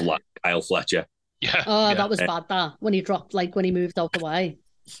fucking flat Kyle Fletcher. Yeah. Oh, yeah. that was bad. That when he dropped, like when he moved out the way.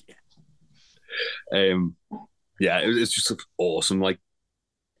 Yeah, it's just awesome. Like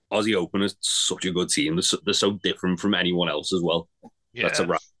Aussie Open is such a good team. They're so different from anyone else as well. Yeah. That's a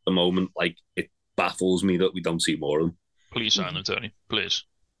wrap at the moment. Like it baffles me that we don't see more of them. Please sign them, Tony. Please.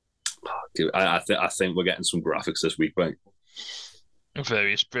 Dude, I think we're getting some graphics this week, right?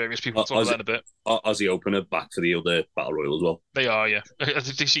 Various people talk about that a bit. Aussie Open are back for the other Battle Royal as well. They are, yeah.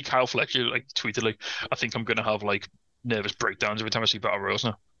 Did you see Kyle Fletcher like tweeted like, I think I'm gonna have like nervous breakdowns every time I see Battle Royals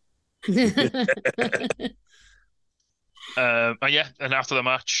now. And yeah, and after the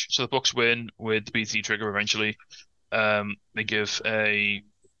match, so the Bucks win with the BT trigger eventually. They give a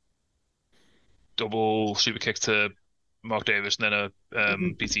double super kick to Mark Davis and then a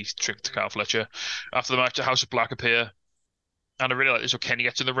BT trick to Kyle Fletcher. After the match, the House of Black appear. And I really like this. So Kenny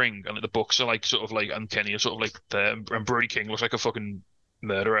gets in the ring, and the Bucks are like sort of like, and Kenny is sort of like there, and Brody King looks like a fucking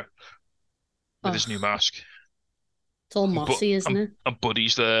murderer with his new mask. It's all mossy, isn't it? And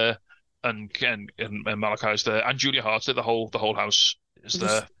Buddy's there, and Malachi's there, and Julia Hart's there. The whole house is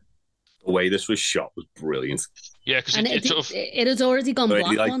there. The way this was shot was brilliant. Yeah, because And it sort of it had already gone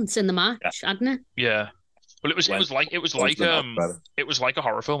Already, black like- once in the match, hadn't it? yeah. Well, it was like a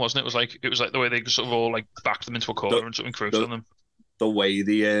horror film, wasn't it? It was like the way they sort of all like backed them into a corner and something cruised on them. The way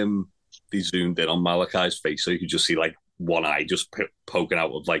they zoomed in on Malachi's face, so you could just see like one eye just poking out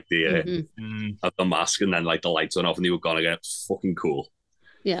of like the of the mask, and then like the lights went off and they were gone again. Fucking cool.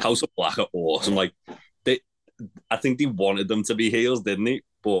 Yeah. House of Black are awesome. Like I think they wanted them to be heels, didn't they?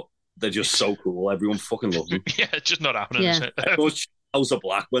 But they're just so cool. Everyone fucking loves them. Yeah, it's just not happening. Yeah. Is it? House of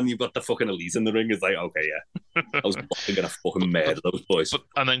Black when you've got the fucking Elite in the ring is like, okay, yeah, House of Black are gonna fucking murder those boys.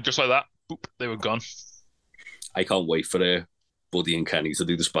 And then just like that, boop, they were gone. I can't wait for Buddy and Kenny to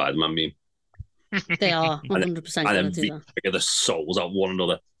do the Spider-Man meme. They are 100% And going then to do that. figure the souls out one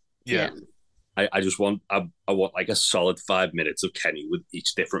another. Yeah. I just want I want like a solid 5 minutes of Kenny with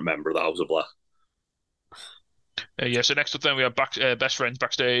each different member of the House of Black. Yeah, so next up then we have best friends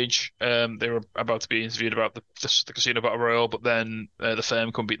backstage. They were about to be interviewed about the Casino Battle Royal, but then the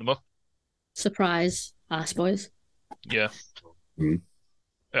firm couldn't beat them up. Surprise, ass boys. Yeah.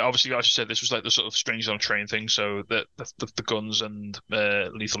 Obviously, as you said, this was like the sort of strangers on a train thing, so the Guns and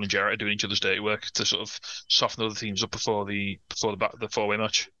Lethal and Jarrett are doing each other's dirty work to sort of soften other teams up before the four-way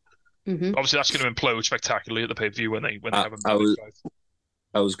match. Obviously, that's going to implode spectacularly at the pay-per-view when they have a fight.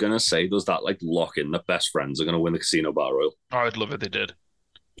 I was gonna say, does that like lock in that best friends are gonna win the Casino Battle Royal? Oh, I'd love it. They did.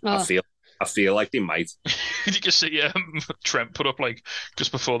 Oh, I feel like they might. Did you just see Trent put up like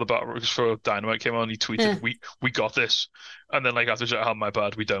just before the battle, just before Dynamite came on, he tweeted, "We got this," and then like after that, "Oh my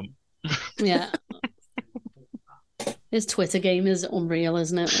bad, we don't." yeah. His Twitter game is unreal,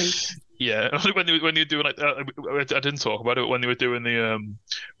 isn't it? Like, yeah, when they were doing like I didn't talk about it, but when they were doing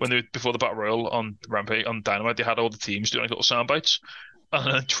before the Battle Royal on Rampage on Dynamite, they had all the teams doing like little sound bites. And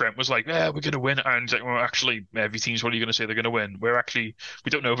then Trent was like, "Yeah, we're going to win." And he's like, "Well, actually, every team's what are you going to say they're going to win? We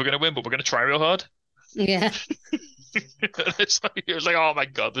don't know if we're going to win, but we're going to try real hard." yeah. It was like, "Oh my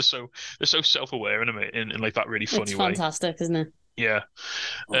god, they're so self-aware in like that really funny It's way." fantastic, isn't it? Yeah.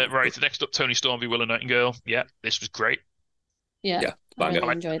 Right. Next up, Tony Storm v Willow Nightingale. Yeah, this was great. Yeah. Yeah, I bang it.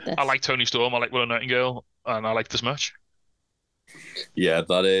 really enjoyed this. I like Tony Storm. I like Willow Nightingale, and I like this match. Yeah,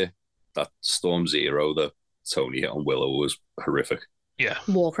 that Storm Zero that Tony hit on Willow was horrific. Yeah.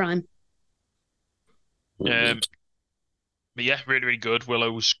 War crime. But yeah, really, really good.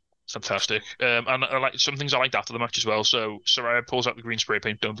 Willow was fantastic. And I like some things I liked after the match as well. So Saraya pulls out the green spray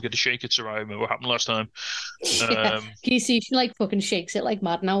paint. Don't forget to shake it, Saraya. Remember what happened last time? Yeah. You see, she like fucking shakes it like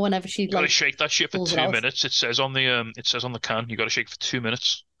mad now whenever she Gotta like. shake that shit for pulls it 2 out. minutes. It says on the can. You got to shake for 2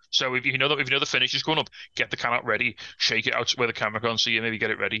 minutes. So if you know the finish is going up, get the can out ready, shake it out where the camera can see you, maybe get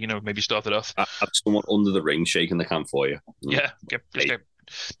it ready, maybe start it off. Have someone under the ring shaking the can for you. Yeah, get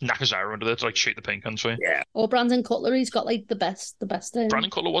Nakazawa under there to like shake the paint cans for you. Yeah. Or Brandon Cutler, he's got like the best. Brandon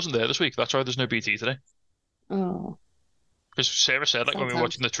Cutler wasn't there this week. That's why there's no BT today. Oh, Because Sarah said like when we were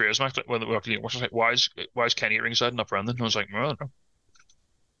watching the trios match, like, when we were watching it, like, why is Kenny at ringside and not Brandon? And I was like, well, I don't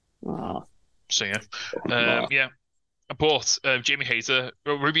know. oh. So yeah, yeah. But Jamie Hayter,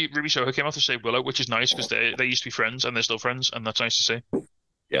 Ruby Soho came out to say Willow, which is nice because they used to be friends and they're still friends, and that's nice to see.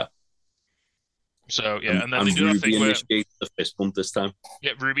 Yeah. So yeah, and then and they do that Ruby thing where initiates the fist bump this time.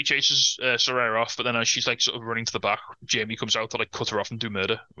 Ruby chases Soraya off, but then as she's like sort of running to the back, Jamie comes out to like cut her off and do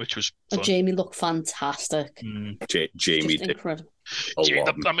murder, which was fun. Jamie looked fantastic. Jamie Just did incredible. a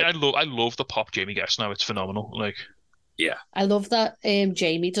lot. I mean, I love the pop Jamie gets now. It's phenomenal. Like, Yeah, I love that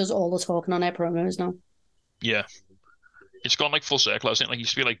Jamie does all the talking on her promos now. yeah, it's gone like full circle. I think like it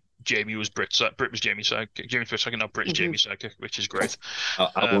used to be like Jamie was Brit was Jamie's sidekick. Jamie's Brit's sidekick, now Brit's Jamie's sidekick, which is great.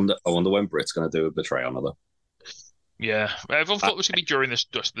 I wonder when Britt's going to do a betray on her. Though. Yeah, everyone thought it was going to be during this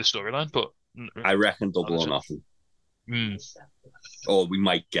storyline, but I reckon Double or Nothing. Or we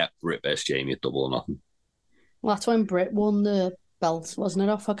might get Britt versus Jamie at Double or Nothing. Well, that's when Britt won the belt, wasn't it,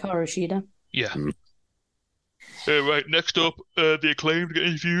 off Hikaru Shida? Yeah. Right, next up, the Acclaimed get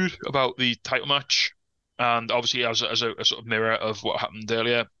interviewed about the title match, and obviously as a sort of mirror of what happened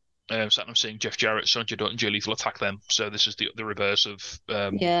earlier, Satnam Singh, Jeff Jarrett, Sonjay Dutt, and Jay Lethal attack them. So this is the reverse of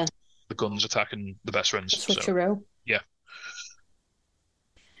the Guns attacking the Best Friends. Switcheroo. So, yeah.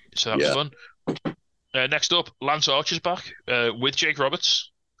 So that was fun. Next up, Lance Archer's back with Jake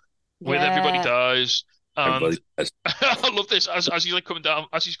Roberts, with Everybody Dies. And I love this as he's like coming down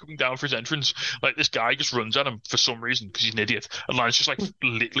for his entrance, like this guy just runs at him for some reason because he's an idiot, and Lance just like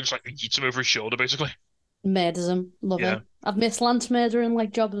looks like he eats him over his shoulder basically. Murders him, love it. I've missed Lance murdering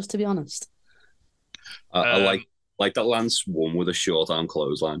like jobbers, to be honest. I like that Lance won with a short arm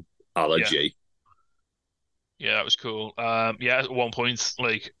clothesline, a la G. Yeah, that was cool. At one point,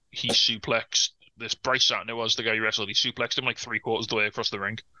 like he suplexed this Bryce Saturn. Was the guy who wrestled? He suplexed him like 3/4 of the way across the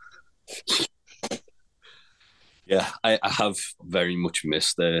ring. Yeah, I have very much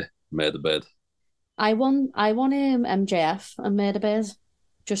missed Murder Bird. I want MJF and Murder Bird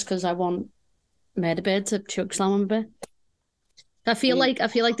just because I want Murder Bird to choke slam him a bit. I feel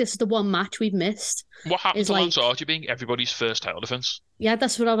like this is the one match we've missed. What happened to Lance Archer being everybody's first title defense? Yeah,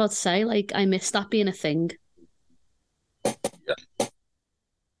 that's what I was about to say. Like, I missed that being a thing. Yeah.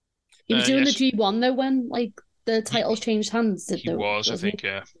 He was doing the G1 though when like the titles changed hands. He was, I think,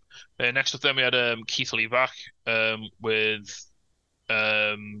 yeah. Next up, then we had Keith Lee back with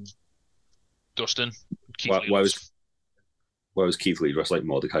Dustin. Why was Keith Lee dressed like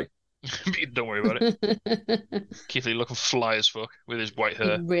Mordecai? Don't worry about it. Keith Lee looking fly as fuck with his white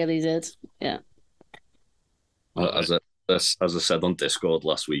hair. He really did, yeah. As I said on Discord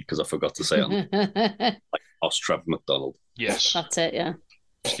last week, because I forgot to say it, like Hoss Trevor McDonald. Yes, that's it. Yeah.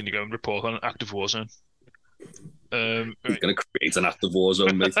 Just gonna go and report on Active Warzone. He's gonna create an Active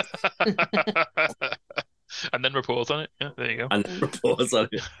Warzone, mate. And then report on it. Yeah, there you go. And then report on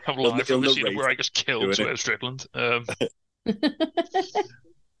it. I'm live from the scene where I just killed Swerve Strickland. And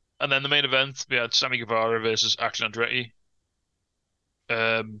then the main event, we had Sammy Guevara versus Action Andretti.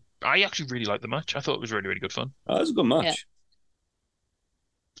 I actually really liked the match. I thought it was really, really good fun. Oh, it was a good match. Yeah.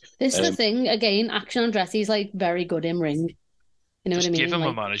 This is the thing, again, Action Andretti's like very good in ring. You know what I mean? Give him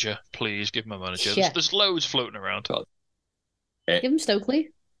a manager. Please give him a manager. Yeah. There's loads floating around. Give him Stokely.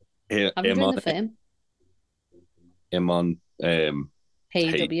 Have him doing the Fame. Him on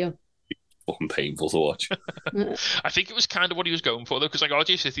AEW. Fucking painful to watch. I think it was kind of what he was going for though, because like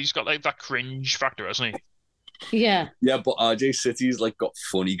RJ City's got like that cringe factor, hasn't he? Yeah. Yeah, but RJ City's like got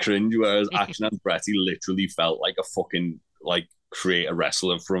funny cringe, whereas Action Andretti literally felt like a fucking like create a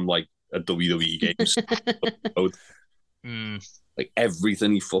wrestler from like a WWE game. Like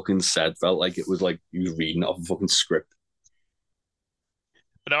everything he fucking said felt like it was like he was reading off a fucking script.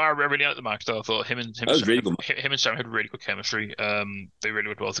 But no, I really liked the match though. I thought him and Sam had really good chemistry. They really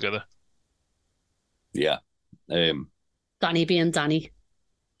worked well together. Yeah. Danny being Danny.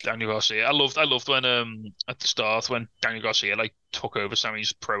 Daniel Garcia. I loved when at the start when Daniel Garcia like took over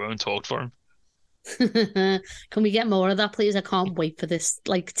Sammy's promo and talked for him. Can we get more of that, please? I can't wait for this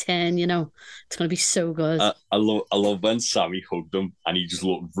like 10, you know. It's gonna be so good. I love when Sammy hugged him and he just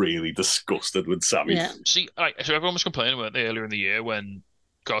looked really disgusted with Sammy. Yeah. See, so everyone was complaining about it earlier in the year when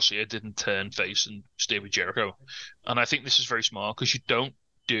Garcia didn't turn face and stay with Jericho. And I think this is very smart because you don't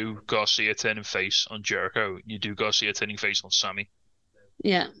do Garcia turning face on Jericho. You do Garcia turning face on Sammy.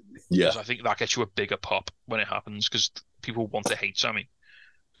 Yeah. Yeah. Because I think that gets you a bigger pop when it happens because people want to hate Sammy.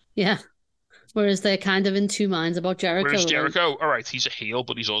 Yeah. Whereas they're kind of in two minds about Jericho. Whereas Jericho, all right, he's a heel,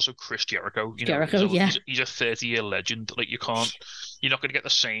 but he's also Chris Jericho. You know, Jericho, he's a 30-year legend. Like you're not going to get the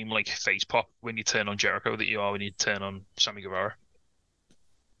same like face pop when you turn on Jericho that you are when you turn on Sammy Guevara.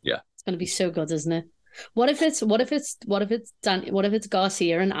 Yeah, it's going to be so good, isn't it? What if it's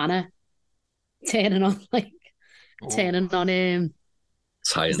Garcia and Anna turning on him?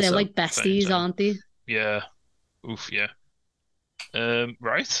 They're like besties, aren't they? Yeah. Oof, yeah.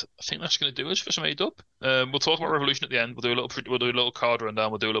 Right. I think that's going to do us for some A-Dub. We'll talk about Revolution at the end. We'll do a little card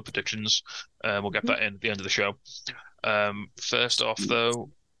rundown. We'll do a little predictions. We'll get that in at the end of the show. First off,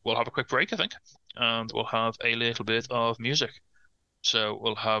 though, we'll have a quick break, I think, and we'll have a little bit of music. So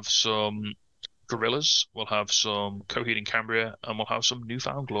we'll have some Gorillaz, we'll have some Coheed and Cambria, and we'll have some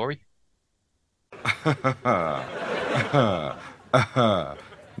Newfound Glory.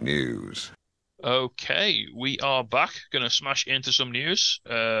 News. Okay, we are back. Gonna smash into some news.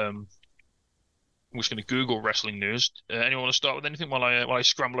 I'm just gonna Google wrestling news. Anyone want to start with anything while I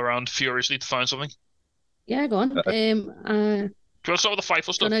scramble around furiously to find something? Yeah, go on. Do you want to start with the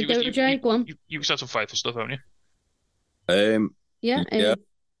Fightful stuff? Gonna go, Jay? Go on. You said some Fightful stuff, haven't you? Yeah. Yeah.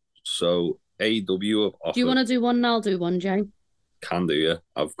 So AEW have offered. Do you want to do one? I'll do one, Jay. Can do, yeah.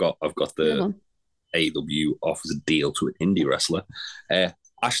 I've got the AEW offers a deal to an indie wrestler.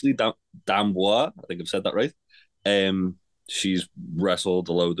 Ashley Dambois, I think I've said that right. She's wrestled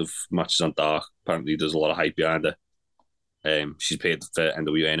a load of matches on Dark. Apparently, there's a lot of hype behind her. She's paid for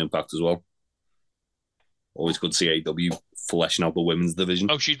NWA and Impact as well. Always good to see AEW fleshing out the women's division.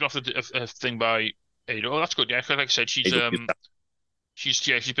 Oh, she's been offered a thing by AEW. Oh, that's good. Yeah, like I said, she's been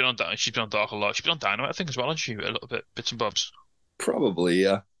on Dark a lot. She's been on Dynamite, I think, as well, hasn't she? A little bit, bits and bobs. Probably,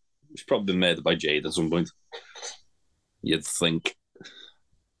 yeah. She's probably been murdered by Jade at some point. You'd think.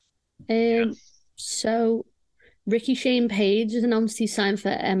 So Ricky Shane Page has announced he signed for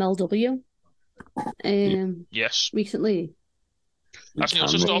MLW. Yes. Recently. Actually, he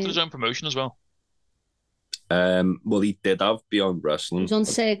also started his own promotion as well. Well, he did have Beyond Wrestling. He was on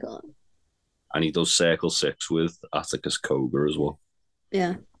Circle. And he does Circle 6 with Atticus Koga as well.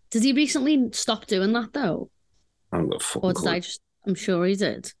 Yeah. Did he recently stop doing that, though? I'm gonna fucking I'm sure he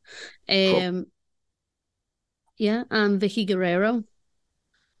did. Yeah, and Vicky Guerrero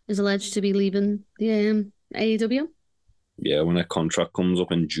is alleged to be leaving the AEW. Yeah, when her contract comes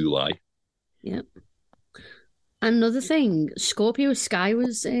up in July. Yeah. Another thing, Scorpio Sky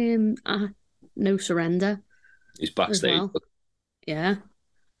was at No Surrender. He's backstage. Well. Yeah.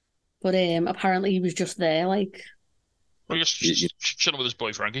 But apparently he was just there, like. Well, just chilling with his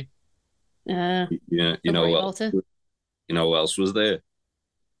boy Frankie. Yeah, you know who else was there?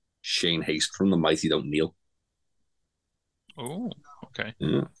 Shane Haste from the Mighty Don't Kneel. Oh, okay.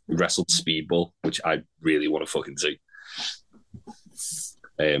 Yeah. He wrestled Speedball, which I really want to fucking see.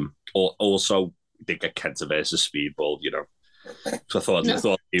 Also, did get Kenta versus Speedball, you know. So I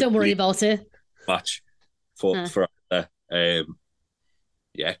thought, don't worry about it. Match for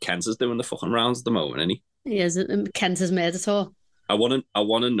yeah, Kenta's doing the fucking rounds at the moment, isn't he? He is. Kenta's made it all. I want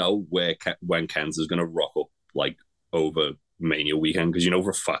to know when Kenta's going to rock up, like, over Mania weekend, because you know for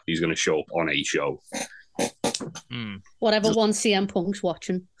a fact he's going to show up on a show. Whatever one CM Punk's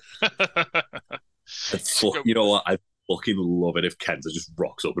watching. You know what? I fucking love it if Kenta just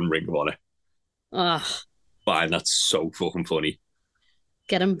rocks up in Ring of Honor. Fine, that's so fucking funny.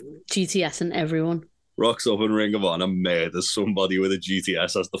 Get him GTS and everyone. Rocks up in Ring of Honor, murders somebody with a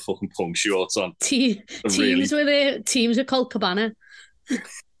GTS, has the fucking Punk shorts on. Teams with Colt Cabana.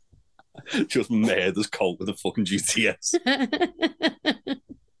 Just murders Colt with a fucking GTS.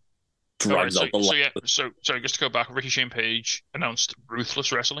 Drives out the light. So just to go back, Ricky Shane Page announced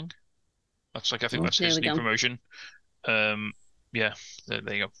Ruthless Wrestling. That's like, I think that's his new promotion. Yeah,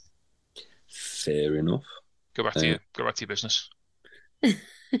 there you go. Fair enough. Go back to your business.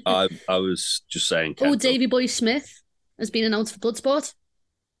 I was just saying. Oh, Davey Boy Smith has been announced for Bloodsport.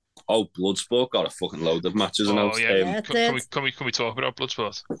 Oh, Bloodsport got a fucking load of matches announced. Yeah. Can we talk about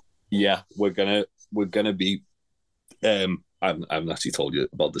Bloodsport? Yeah, we're gonna be. I haven't actually told you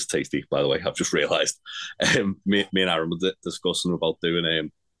about this, Tasty. By the way, I've just realised. Me and Aaron were discussing about doing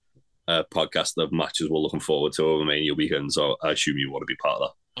a podcast of matches we're looking forward to over Mania weekend. So I assume you want to be part of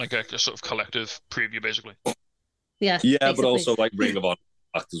that. Like a sort of collective preview, basically. Yeah. Yeah, basically. But also like Ring of Honor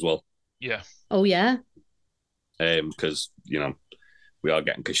act as well. Yeah. Oh yeah. Because you know we are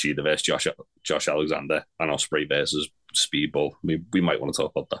getting Kushida versus Josh Alexander and Ospreay versus Speedball. We might want to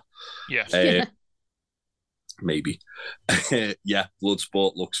talk about that. Yeah. Maybe. Yeah,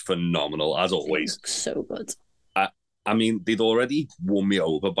 Bloodsport looks phenomenal as always. So good. I mean, they'd already won me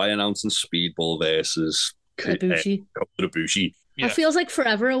over by announcing Speedball versus Ibushi. Yeah. It feels like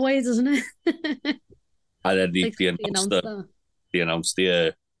forever away, doesn't it? And then they announced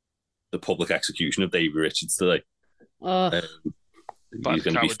the public execution of Davey Richards today. By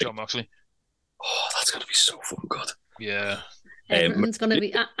the coward John Moxley. Oh, that's going to be so fucking good. Yeah. Everyone's going to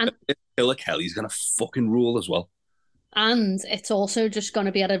be... Killer Kelly's going to fucking rule as well. And it's also just going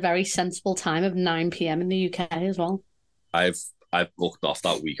to be at a very sensible time of 9 p.m. in the UK as well. I've booked off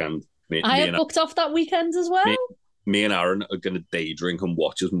that weekend. I have booked off that weekend as well. me and Aaron are going to day drink and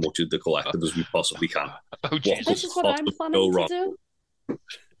watch as much of the collective as we possibly can. Oh, Jesus. This is what I'm Go planning to wrong. do.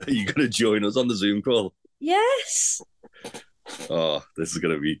 Are you going to join us on the Zoom call? Yes. Oh, this is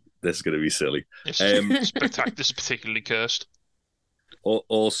going to be silly. This is particularly cursed.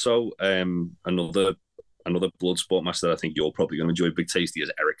 Also, another Bloodsport match that I think you're probably going to enjoy, Big Tasty,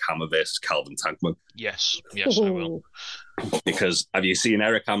 is Eric Hammer versus Calvin Tankman. Yes, I will. Because have you seen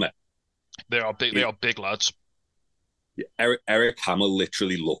Eric Hammer? They are big lads. Eric Hammer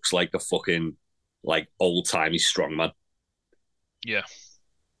literally looks like a fucking old timey strongman. Yeah.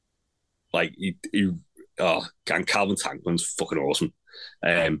 And Calvin Tankman's fucking awesome.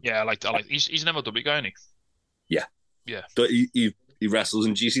 I like. He's an MLW guy, isn't he? Yeah. Yeah. But he wrestles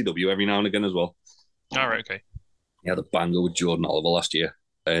in GCW every now and again as well. All right. Okay. He had a banger with Jordan Oliver last year.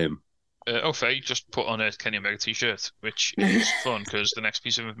 Faye just put on a Kenny Omega t-shirt, which is fun because the next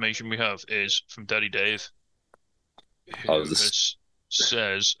piece of information we have is from Daddy Dave, who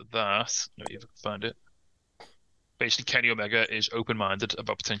says that. Let me find it. Basically, Kenny Omega is open-minded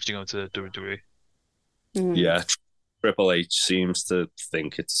about potentially going to WWE. Yeah, Triple H seems to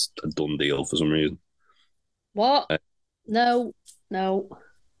think it's a done deal for some reason. What? No,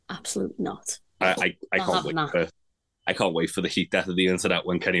 absolutely not. I can't wait I can't wait for the heat death of the internet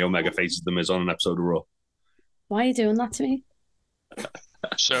when Kenny Omega faces The Miz on an episode of Raw. Why are you doing that to me?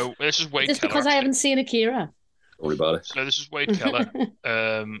 So this is Wade Just Keller. because I haven't seen Akira. Don't worry about it. So this is Wade Keller.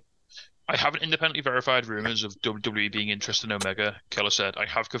 I haven't independently verified rumors of WWE being interested in Omega. Keller said, I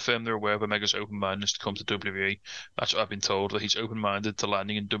have confirmed they're aware of Omega's open-mindedness to come to WWE. That's what I've been told, that he's open-minded to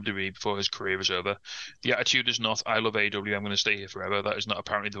landing in WWE before his career is over. The attitude is not, I love AEW, I'm going to stay here forever. That is not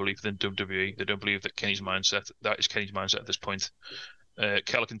apparently the belief within WWE. They don't believe that that is Kenny's mindset at this point.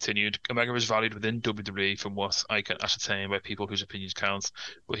 Keller continued, Omega is valued within WWE from what I can ascertain by people whose opinions count,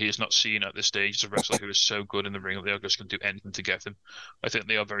 but he is not seen at this stage as a wrestler who is so good in the ring that they are just going to do anything to get him. I think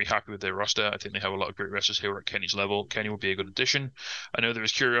they are very happy with their roster. I think they have a lot of great wrestlers who are at Kenny's level. Kenny will be a good addition. I know there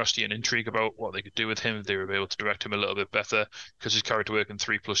is curiosity and intrigue about what they could do with him if they were able to direct him a little bit better, because his character work in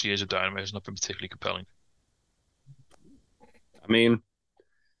 3+ years of Dynamite has not been particularly compelling. I mean,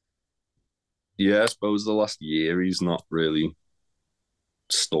 yeah, I suppose the last year he's not really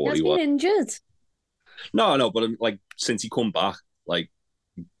story He's been injured. No, but since he come back,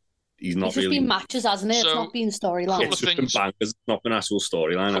 he's not It's just really been matches, hasn't it? It's not been storyline. It's just been bangers. It's not been actual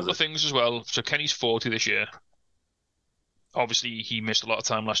storyline. A couple of things as well. So Kenny's 40 this year. Obviously, he missed a lot of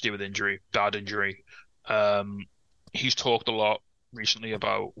time last year with injury, bad injury. He's talked a lot recently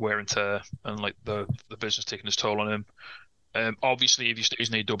about wear and tear and the business taking its toll on him. Obviously, if he stays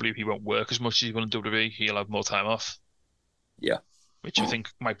in AEW, he won't work as much as he will in WWE. He'll have more time off. Yeah. Which I think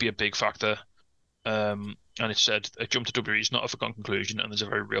might be a big factor. And it said a jump to WWE is not a foregone conclusion, and there's a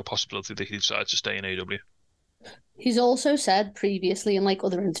very real possibility that he decides to stay in AEW. He's also said previously in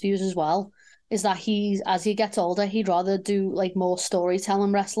other interviews as well, is that as he gets older, he'd rather do more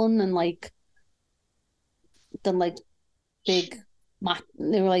storytelling wrestling than big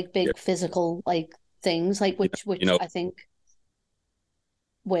big physical things which I think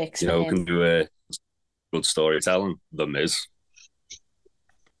works for him. Can do a good storytelling. The Miz.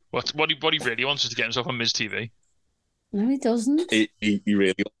 What he really wants is to get himself on Miz TV. No, he doesn't. He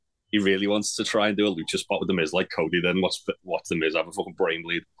really wants to try and do a lucha spot with the Miz like Cody. Then watch the Miz have a fucking brain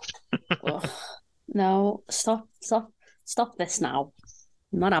bleed. No, stop this now.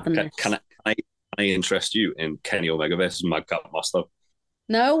 I'm not having this. Can I interest you in Kenny Omega versus Madcap Master?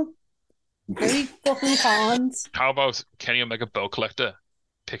 No, we fucking can't. How about Kenny Omega belt collector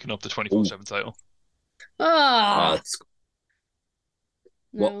picking up the 24/7 title? No.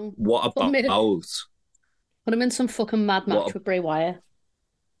 What about put him in some fucking mad match with Bray Wyatt?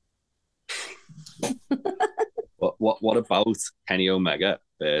 What about Kenny Omega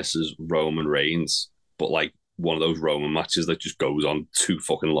versus Roman Reigns, but one of those Roman matches that just goes on too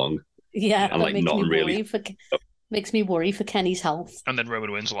fucking long? Yeah, and that makes not me really makes me worry for Kenny's health. And then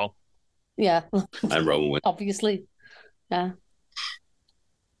Roman wins along. Yeah, and Roman wins, obviously. Yeah.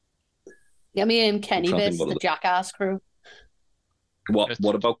 Get me in Kenny versus the Jackass Crew.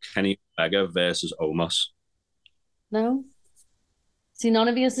 What about Kenny Omega versus Omos? No. See, none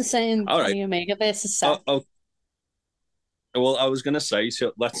of you is the same. All Kenny Omega versus Seth. Well, I was gonna say,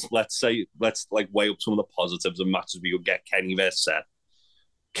 so let's weigh up some of the positives of matches we could get. Kenny versus Seth,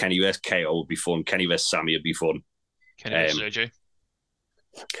 Kenny versus KO would be fun. Kenny versus Sammy would be fun. Kenny versus AJ.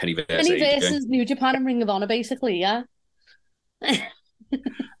 Kenny versus New Japan and Ring of Honor, basically, yeah.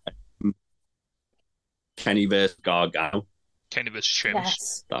 Kenny versus Gargano. Kenny versus Sheamus.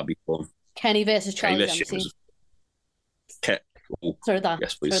 Yes. That'd be fun. Kenny versus Charlie Dempsey. Throw that in.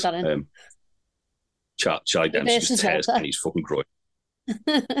 Yes, please. Charlie Dempsey just Versus tears Walter. Kenny's fucking groin.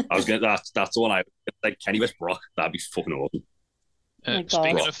 I was gonna. That's the one I like. Kenny vs Brock. That'd be fucking awesome. My God.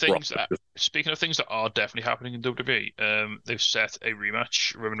 Speaking of things that are definitely happening in WWE, they've set a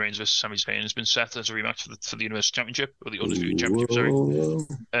rematch. Roman Reigns versus Sami Zayn has been set as a rematch for the Universal Championship, or the Undisputed Championship.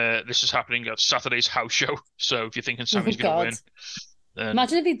 Sorry, this is happening at Saturday's house show. So if you're thinking Sami's going to win, then...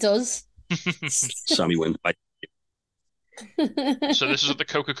 Imagine if he does. Sami wins by. So this is at the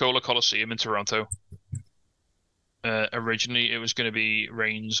Coca-Cola Coliseum in Toronto. Originally, it was going to be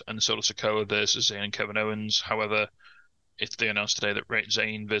Reigns and Solo Sikoa versus Zayn and Kevin Owens. However, they announced today that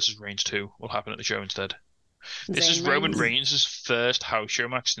Zayn versus Reigns 2 will happen at the show instead. This is Roman Reigns' first house show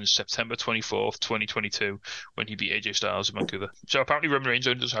match since September 24th, 2022, when he beat AJ Styles in Vancouver. So apparently Roman Reigns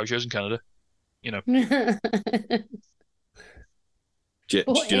only does house shows in Canada. You know. Do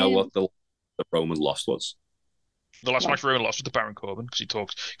you know what the Roman lost was? The last match Roman lost was to Baron Corbin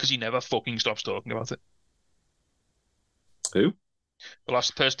because he never fucking stops talking about it. Who? The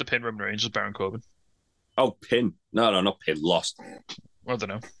last person to pin Roman Reigns was Baron Corbin. Oh, pin. No, not pin. Lost. I don't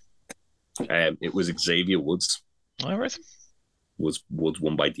know. It was Xavier Woods. All right. Woods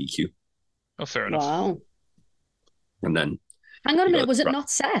won by DQ. Oh, fair enough. Wow. And then... Hang on a minute. Was it not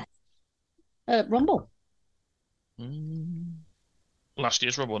Seth? Rumble? Last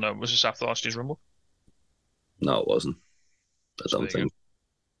year's Rumble? No, was this after last year's Rumble? No, it wasn't. I don't think.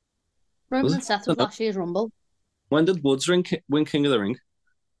 Roman and Seth was last year's Rumble. When did Woods win King of the Ring?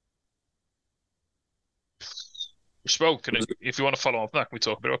 We spoke, and if you want to follow up that, can we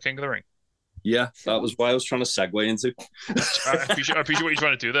talk a bit about King of the Ring? Yeah, that was what I was trying to segue into. I appreciate what you're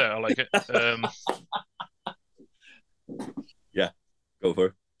trying to do there. I like it. Yeah, go for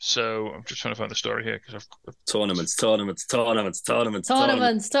it. So I'm just trying to find the story here because I've tournaments. Oh,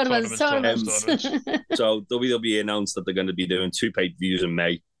 So WWE announced that they're going to be doing 2 pay-per-views in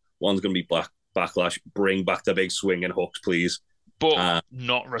May. One's going to be Backlash. Bring back the big swing and hooks, please. But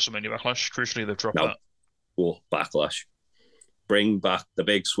not WrestleMania Backlash. Crucially, they've dropped that. Or Backlash. Bring back the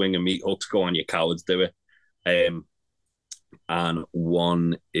big swing and meat hooks. Go on, you cowards, do it. And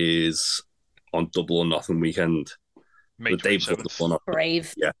one is on Double or Nothing weekend. May the day before Double or Nothing.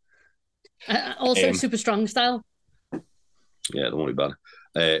 Brave. Yeah. Also super strong style. Yeah, don't worry about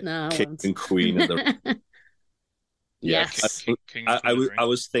it. No, King and Queen of the... Yes. I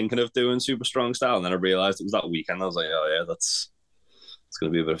was thinking of doing super strong style, and then I realised it was that weekend. I was like, oh yeah, it's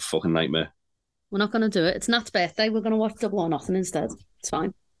going to be a bit of a fucking nightmare. We're not going to do it. It's Nat's birthday. We're going to watch Double or Nothing instead. It's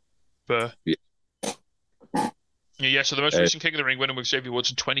fine. So the most recent King of the Ring winner was Xavier Woods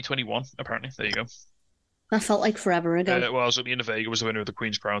in 2021, apparently. There you go. That felt like forever ago. Well, Zelina Vega was the winner of the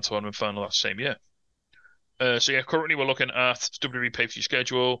Queen's Crown tournament final that same year. Currently we're looking at WWE pay-per-view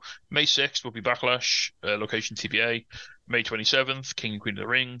schedule. May 6th will be Backlash, location TBA. May 27th, King and Queen of the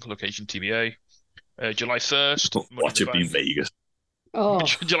Ring, location TBA. July 1st, watch it be Vegas. Oh.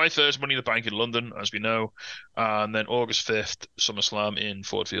 July 1st, Money in the Bank in London, as we know. And then August 5th, SummerSlam in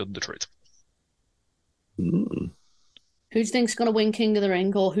Ford Field in Detroit. Who do you think's going to win King of the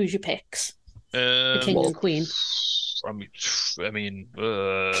Ring, or who's your picks? The King and Queen. I mean,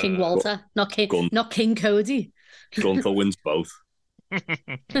 King Walter, not King Cody. Gunther wins both.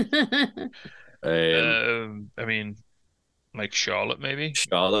 I mean, like Charlotte, maybe.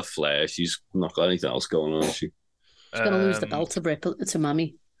 Charlotte Flair. She's not got anything else going on, is she? She's going to lose the belt to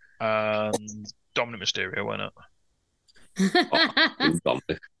Mami. Dominic Mysterio, why not?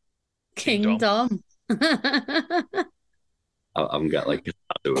 Dominic. King Dom. I'm getting like a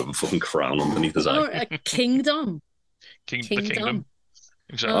tattoo of a fucking crown underneath his eye. Kingdom. The Kingdom.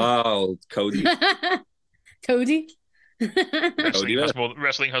 Exactly. Oh, Cody. Cody.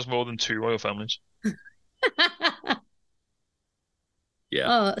 Wrestling has more than 2 royal families.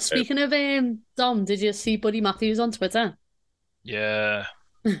 Yeah. Speaking of Dom, did you see Buddy Matthews on Twitter? Yeah.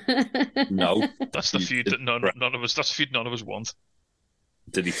 No. That's the feud that none of us. That's the feud none of us want.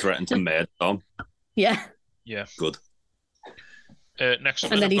 Did he threaten to murder Dom? Yeah. Yeah. Good. Next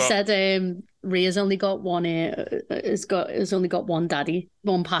up, and then he said, Rhea's only got one. Has only got one daddy,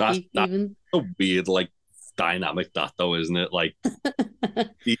 one pappy. Even a weird dynamic that though, isn't it? Like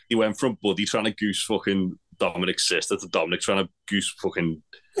he went from Buddy trying to goose fucking Dominic's sister to Dominic trying to goose fucking.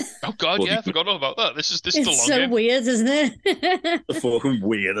 Oh God, Buddy. Yeah, I forgot all about that. This is the long game. It's so weird, isn't it? The fucking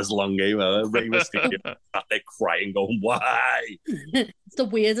weirdest long game ever. Rey Mysterio sat there crying, going, "Why?" It's the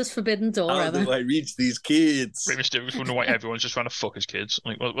weirdest forbidden door How ever. do I reach these kids? Rey Mysterio's wondering why everyone's just trying to fuck his kids.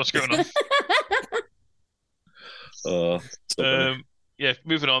 Like, what's going on? Yeah,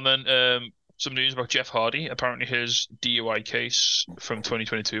 moving on then. Some news about Jeff Hardy. Apparently, his DUI case from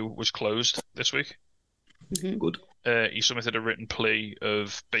 2022 was closed this week. Mm-hmm. Good. He submitted a written plea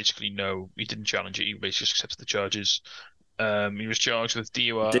of basically no, he didn't challenge it. He basically just accepted the charges. He was charged with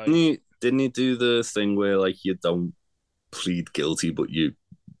DUI. Didn't he do the thing where like you don't plead guilty, but you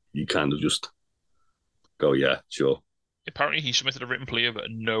kind of just go, yeah, sure. Apparently, he submitted a written plea of a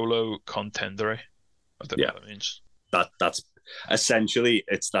nolo contendere. I don't know what that means. That's essentially,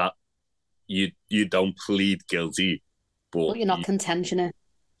 it's that you don't plead guilty, but you're not contention it.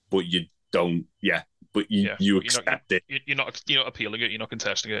 But you don't, but you accept it. You're not appealing it. You're not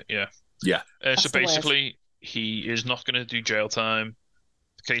contesting it. Yeah. Yeah. So basically, he is not going to do jail time.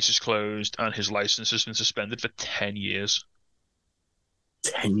 The case is closed, and his license has been suspended for 10 years.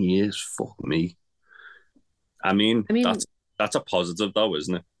 10 years? Fuck me. I mean that's a positive, though,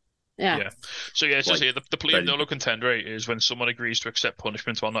 isn't it? Yeah. So it says here the plea of nolo contendere is when someone agrees to accept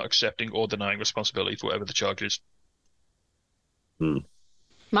punishment while not accepting or denying responsibility for whatever the charge is.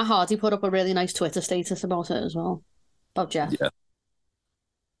 Matt Hardy put up a really nice Twitter status about it as well, about Jeff. Yeah.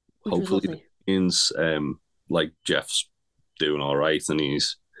 Hopefully it means like Jeff's doing all right and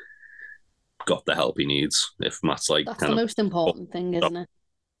he's got the help he needs. If Matt's like that's the most important thing, isn't it?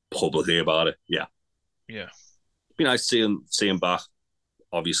 Publicly about it, yeah. Yeah. Be nice to see him back,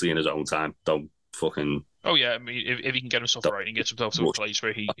 obviously in his own time. Don't fucking. Oh yeah, I mean, if he can get himself right and gets himself to a place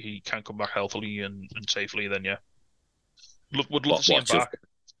where he can come back healthily and safely, then yeah, would love to see him back.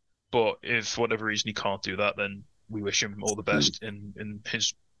 But if for whatever reason he can't do that, then we wish him all the best in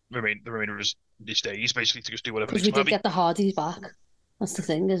his the remainder of his days, basically to just do whatever. Because we did get the Hardys back. That's the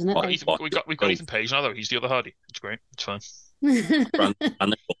thing, isn't it? We've got Ethan Page now though. He's the other Hardy. It's great. It's fine.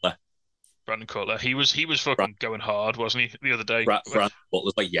 Brandon Cutler. He was fucking going hard, wasn't he, the other day? Brandon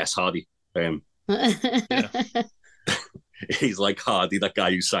Cutler's like, yes, Hardy. He's like Hardy, that guy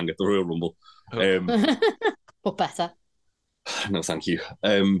who sang at the Royal Rumble. But better. No, thank you.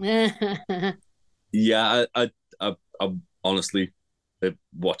 Yeah, I honestly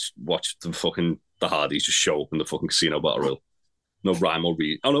watched the Hardys just show up in the fucking casino battle royal. No rhyme or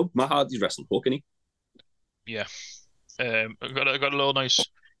reason. Oh no, Matt Hardy's wrestling Hook, isn't he? Yeah. I've got a little nice.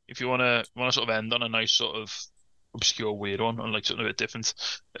 If you want to sort of end on a nice sort of obscure weird one, and like something a bit different.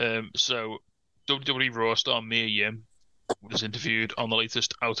 So WWE Raw star Mia Yim was interviewed on the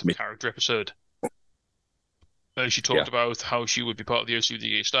latest Out of Character episode. She talked about how she would be part of the OC with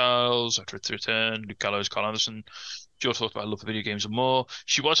AJ Styles after its return, Luke Gallows, Carl Anderson. She also talked about love for video games and more.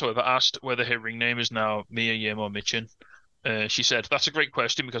 She was, however, asked whether her ring name is now Mia Yim or Mitchin. She said, "That's a great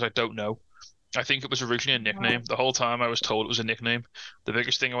question because I don't know. I think it was originally a nickname. The whole time I was told it was a nickname. The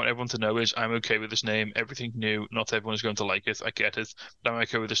biggest thing I want everyone to know is I'm okay with this name. Everything new. Not everyone is going to like it. I get it. But I'm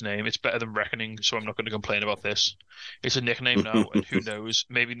okay with this name. It's better than Reckoning, so I'm not going to complain about this. It's a nickname now, and who knows?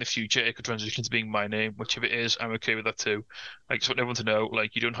 Maybe in the future it could transition to being my name, which if it is, I'm okay with that too. I just want everyone to know,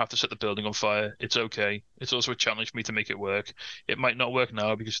 like, you don't have to set the building on fire. It's okay. It's also a challenge for me to make it work. It might not work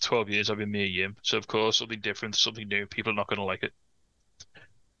now because for 12 years I've been Mia Yim. So, of course, something different, something new. People are not going to like it.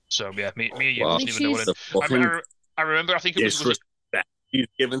 So yeah, Mia Yim doesn't even know what it. I remember. I think it was he's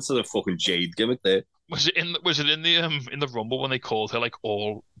given to the fucking Jade gimmick there. Was it in the Rumble when they called her like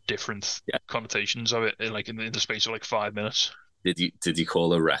all different connotations of it, like in the space of like 5 minutes? Did he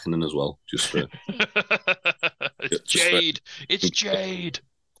call her Reckoning as well? Just for it's Jade. It's Jade.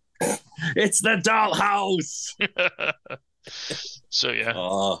 It's the dollhouse. So yeah.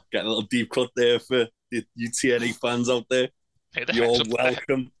 Oh, getting a little deep cut there for the UTNA fans out there. Hey, you're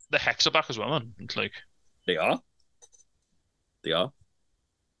welcome. The Hex are back as well, man. It's like they are.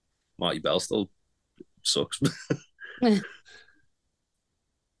 Marty Bell still sucks.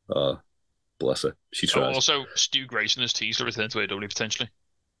 Bless her. She tries. Also, Stu Grayson has teased a return to AEW potentially.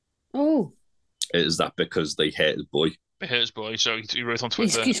 Oh. Is that because they hate his boy? They hate his boy, so he wrote on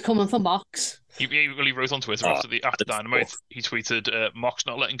Twitter. He's coming for Mox. He wrote on Twitter after Dynamite. He tweeted, "Mox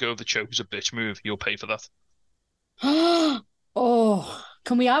not letting go of the choke is a bitch move. You'll pay for that." Oh,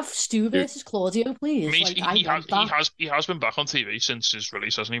 can we have Stu versus Claudio, please? I mean, he has been back on TV since his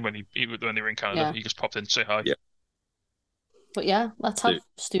release, hasn't he? When they were in Canada, he just popped in to say hi. Yeah. But yeah, let's have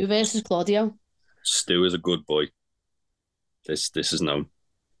Stu versus Claudio. Stu is a good boy. This is known.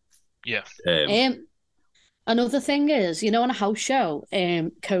 Yeah. Another thing is, on a house show,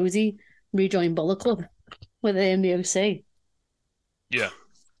 Cody rejoined Bullet Club with the OC. Yeah.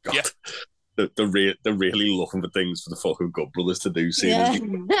 God. Yeah. They're really looking for things for the fucking Good Brothers to do.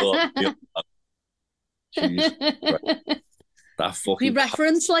 That fucking. They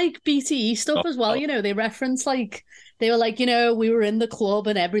reference like BTE stuff as well. They reference like they were like, we were in the club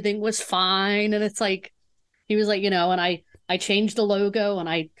and everything was fine, and it's like he was like, and I changed the logo and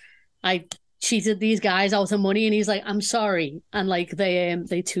I cheated these guys out of money, and he's like, I'm sorry, and like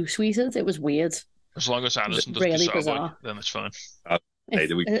they too sweeted. It was weird. As long as Anderson doesn't Really do Cowboy, bizarre. then it's fine.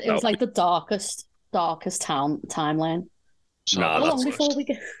 It was like the darkest timeline. Nah, How long before we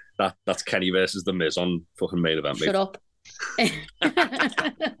get? that's Kenny versus The Miz on fucking main event. Shut up.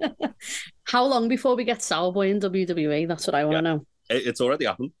 How long before we get Sourboy in WWE? That's what I want to know. It's already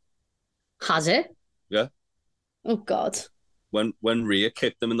happened. Has it? Yeah. Oh God. When Rhea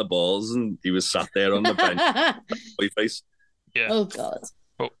kicked him in the balls and he was sat there on the bench, white face. Yeah. Oh God.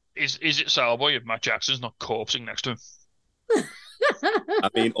 But is it Sourboy if Matt Jackson's not corpsing next to him? I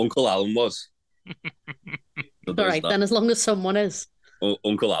mean, Uncle Alan was. All right, then, as long as someone is.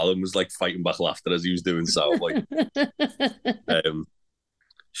 Uncle Alan was like fighting back laughter as he was doing so. Like,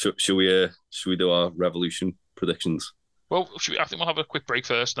 should we do our Revolution predictions? Well, I think we'll have a quick break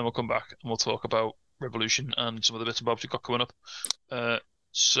first, then we'll come back and we'll talk about Revolution and some of the bits and bobs we've got coming up.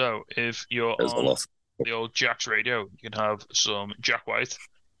 So if you're on the old Jack's radio, you can have some Jack White,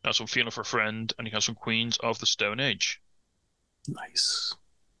 you have some Feeling for a Friend, and you can have some Queens of the Stone Age. Nice.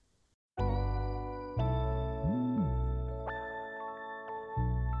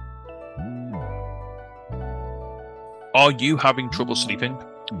 Are you having trouble sleeping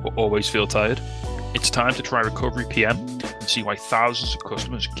or always feel tired? It's time to try Recovery PM and see why thousands of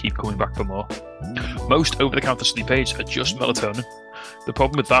customers keep coming back for more. Most over-the-counter sleep aids are just melatonin. The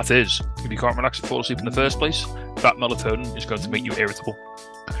problem with that is, if you can't relax and fall asleep in the first place, that melatonin is going to make you irritable.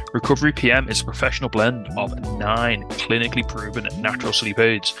 Recovery PM is a professional blend of 9 clinically proven natural sleep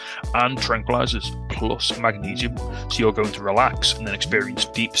aids and tranquilizers plus magnesium, so you're going to relax and then experience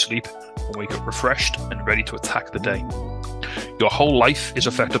deep sleep and wake up refreshed and ready to attack the day. Your whole life is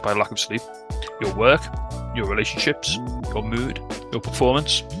affected by lack of sleep. Your work, your relationships, your mood, your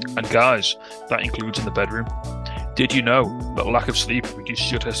performance, and guys, that includes in the bedroom. Did you know that lack of sleep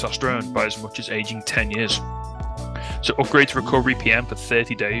reduces your testosterone by as much as aging 10 years? So upgrade to Recovery PM for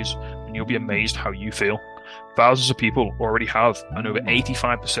 30 days and you'll be amazed how you feel. Thousands of people already have, and over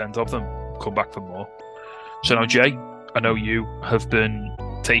 85% of them come back for more. So now, Jay, I know you have been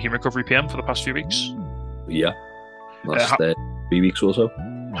taking Recovery PM for the past few weeks. Yeah, last 3 weeks or so.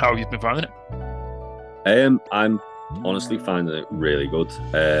 How have you been finding it? I'm honestly finding it really good.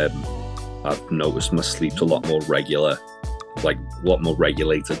 I've noticed my sleep's a lot more regular, like a lot more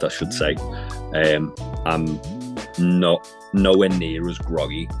regulated, I should say. I'm not nowhere near as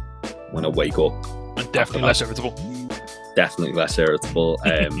groggy when I wake up. And definitely less irritable. Definitely less irritable.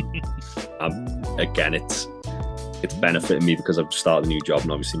 Again, it's benefiting me because I've started a new job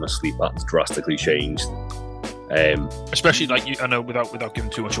and obviously my sleep pattern's drastically changed. Especially like I know without giving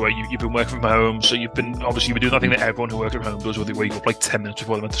too much away, you've been working from home, so you've been doing that thing that everyone who works from home does, where they wake up like 10 minutes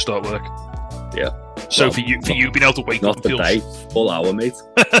before they're meant to start work. Yeah. So for you being able to wake up and feel full hour, mate.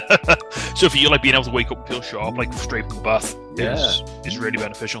 So for you, like being able to wake up and feel sharp, like straight from the bath, is really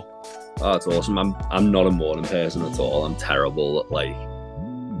beneficial. Oh, it's awesome. I'm not a morning person at all. I'm terrible at like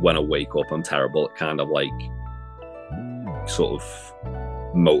when I wake up. I'm terrible at kind of like sort of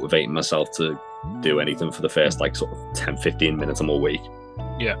motivating myself to do anything for the first like sort of 10-15 minutes I'm awake.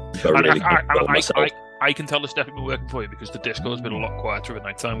 Yeah. I can tell this definitely been working for you because the Discord has been a lot quieter at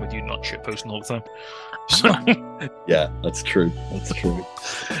night time with you not shit posting all the time. So yeah, that's true.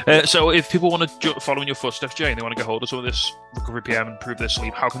 So if people want to follow in your footsteps, Jay, and they want to get hold of some of this Recovery PM and improve their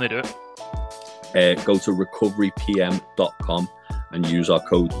sleep, how can they do it? Go to recoverypm.com and use our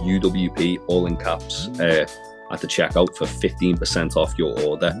code UWP, all in caps, at the checkout for 15% off your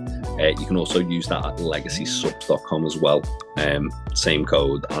order. You can also use that at legacysubs.com as well. Same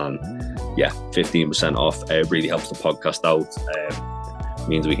code, and 15% off. It really helps the podcast out.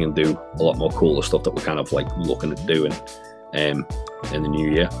 Means we can do a lot more cooler stuff that we're kind of like looking at doing in the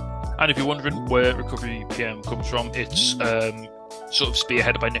new year. And if you're wondering where Recovery PM comes from, it's sort of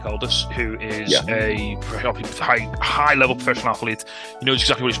spearheaded by Nick Aldis, who is a high-level professional athlete. He knows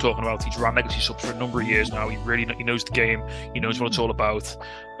exactly what he's talking about. He's ran Legacy Subs for a number of years now. He knows the game. He knows what it's all about.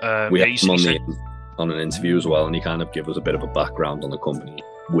 We had him on an interview as well, and he kind of gave us a bit of a background on the company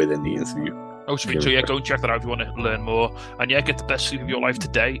within the interview. Oh, sweet. So go and check that out if you want to learn more. And get the best sleep of your life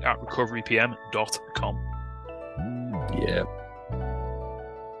today at recoverypm.com. Yeah.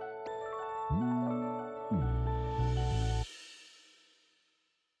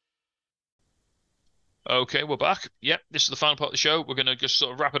 Okay, we're back. Yep, this is the final part of the show. We're going to just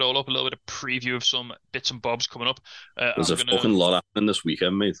sort of wrap it all up, a little bit of preview of some bits and bobs coming up. There's a fucking lot happening this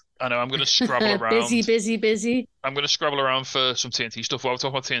weekend, mate. I know, I'm going to scrabble around. Busy. I'm going to scrabble around for some TNT stuff. While we're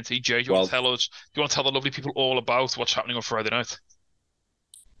talking about TNT, Jay, do you want to tell the lovely people all about what's happening on Friday night?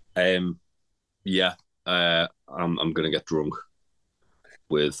 I'm going to get drunk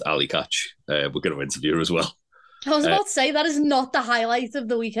with Ali Catch. We're going to interview her as well. I was about to say that is not the highlight of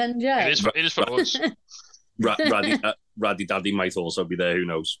the weekend, Jay. It is for us. Raddy Daddy might also be there. Who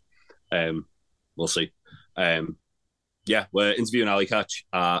knows? We'll see. Yeah, we're interviewing Ali Catch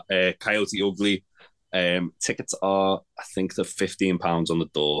at Coyote Ugly. Tickets are, I think, they're £15 on the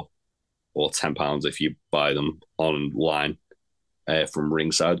door, or £10 if you buy them online from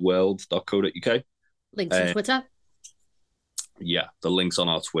ringsideworld.co.uk. Links on Twitter. Yeah, the link's on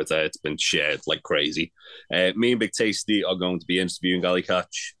our Twitter. It's been shared like crazy. Me and Big Tasty are going to be interviewing Ali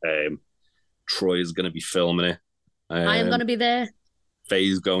Catch. Troy is going to be filming it. I am going to be there.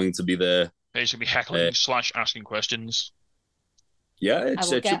 Faye's going to be there. Faye's going to be heckling / asking questions. Yeah,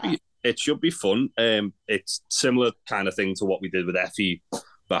 it should be fun. It's similar kind of thing to what we did with Effie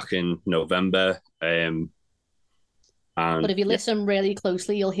back in November. But if you listen really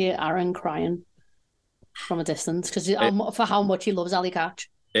closely, you'll hear Aaron crying from a distance because for how much he loves Ali Catch.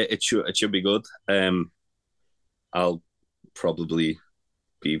 It should be good. I'll probably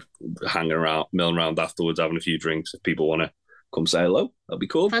be hanging around, milling around afterwards, having a few drinks. If people want to come say hello, that'll be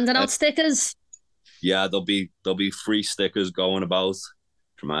cool. Handing out stickers. Yeah, there'll be free stickers going about.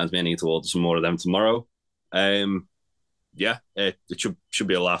 Which reminds me, I need to order some more of them tomorrow. Yeah, it should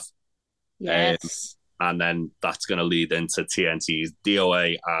be a laugh. Yes. And then that's going to lead into TNT's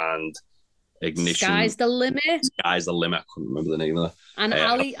DOA and Ignition. Sky's the Limit. Sky's the Limit. I couldn't remember the name of that. And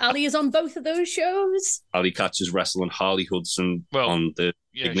Ali is on both of those shows. Ali Catch is wrestling Harley Hudson on the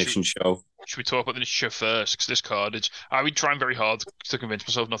Ignition show. Should we talk about the show first? Because this card, I've been trying very hard to convince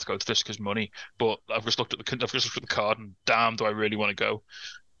myself not to go to this because money. But I've just looked at the card and damn, do I really want to go?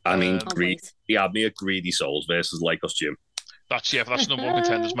 I mean, he had me at Greedy Souls versus Lycos Jim. That's the number one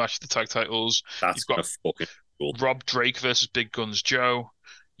contenders match for the tag titles. That's got fucking cool. Rob Drake versus Big Guns Joe.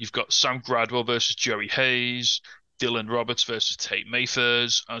 You've got Sam Gradwell versus Joey Hayes, Dylan Roberts versus Tate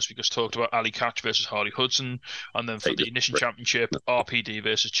Mayfairs, as we just talked about, Ali Catch versus Harley Hudson, and then for the Ignition Championship, RPD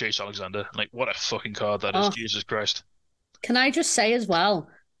versus Chase Alexander. Like, what a fucking card that is, Jesus Christ. Can I just say as well,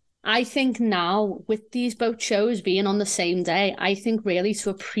 I think now, with these both shows being on the same day, I think really to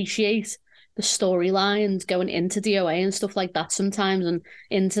appreciate the storylines going into DOA and stuff like that sometimes and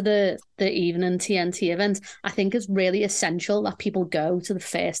into the evening TNT event, I think it's really essential that people go to the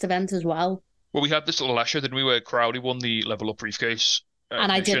first event as well. Well, we had this little last year, didn't we, where Crowley won the Level Up briefcase. And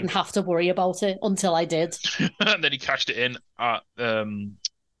I didn't have to worry about it until I did. And then he cashed it in at Miz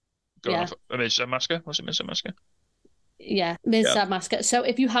Masker. Was it Miz Masker? Yeah, Miz Masker. So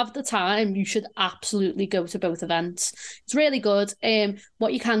if you have the time, you should absolutely go to both events. It's really good.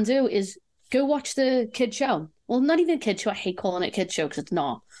 What you can do is go watch the kid show. Well, not even a kid show. I hate calling it a kid show because it's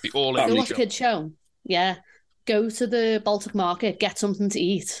not. Go watch the kid show. Yeah. Go to the Baltic Market, get something to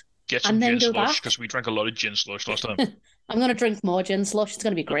eat. Get some gin slush because we drank a lot of gin slush last time. I'm going to drink more gin slush. It's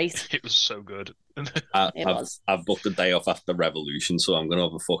going to be great. It was so good. I've booked a day off after Revolution, so I'm going to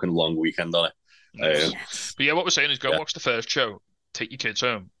have a fucking long weekend on it. Yes. But yeah, what we're saying is go watch the first show, take your kids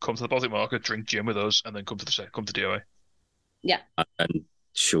home, come to the Baltic Market, drink gin with us, and then come to DOA. Yeah. And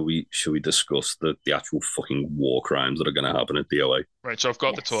should we discuss the actual fucking war crimes that are going to happen at DOA? Right. So I've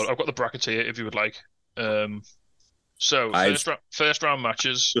got the brackets here if you would like. So first round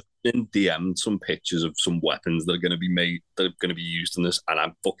matches. Just been DM'd some pictures of some weapons that are going to be made, that are going to be used in this, and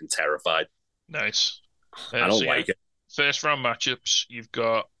I'm fucking terrified. Nice. I don't like it. First round matchups, you've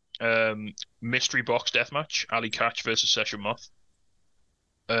got mystery box deathmatch, Ali Catch versus Session Moth.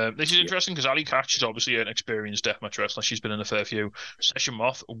 This is interesting because Ali Catch is obviously an experienced deathmatch wrestler. She's been in a fair few. Session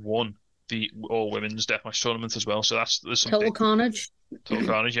Moth won the all women's deathmatch tournament as well. So there's some Total Carnage. Total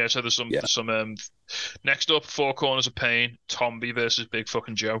Carnage, yeah. So there's some next up, Four Corners of Pain, Tomby versus Big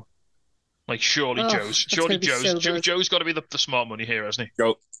fucking Joe. Like Joe's got to be the smart money here, hasn't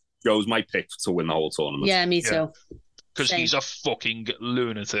he? Joe's my pick to win the whole tournament. Yeah, me too. Because he's a fucking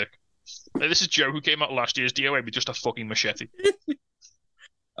lunatic. Like, this is Joe who came out last year's DOA with just a fucking machete.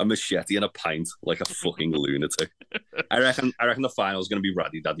 A machete and a pint, like a fucking lunatic. I reckon the final is going to be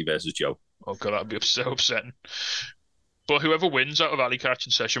Raddy Daddy versus Joe. Oh god, that'd be so upsetting. But whoever wins out of Ali Catch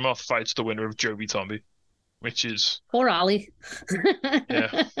and Session Moth fights the winner of Joe v Tomby, which is poor Ali.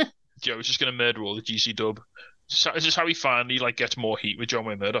 Yeah, Joe's just going to murder all the GC dub. Is this how he finally gets more heat with John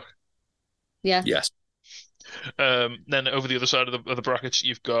Wayne Murdoch? Yeah. Yes. Then over the other side of the brackets,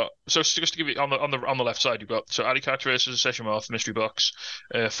 you've got, so just to give you on the left side, you've got Ali Catch versus Session Moth mystery box,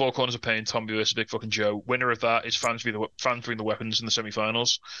 Four Corners of Pain, Tomby versus Big fucking Joe. Winner of that is fans bring the weapons in the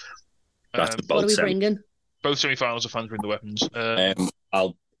semi-finals. That's what are we bringing? Both semi-finals are fans bring the weapons.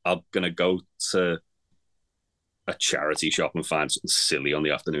 I'm gonna go to a charity shop and find something silly on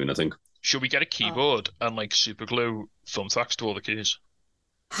the afternoon, I think. Should we get a keyboard and super glue thumbtacks to all the keys?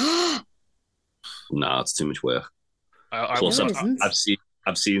 Nah, it's too much work. I Plus, No, will. it isn't.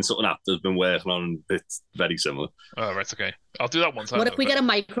 I've seen something Apta's been working on, and it's very similar. Oh, right, okay. I'll do that one time. What if we get a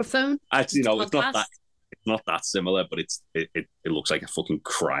microphone? Actually, no, Podcast? it's not that similar, but it looks like a fucking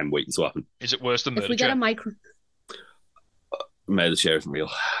crime waiting to happen. Is it worse than If we get a micro, Murder Chair isn't real.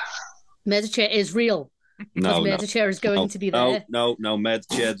 Murder Chair is real. Because Murder Chair is going to be there. No, Murder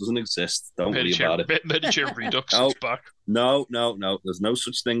Chair doesn't exist. Don't worry about it. Murder Chair Redux No. is back. No. There's no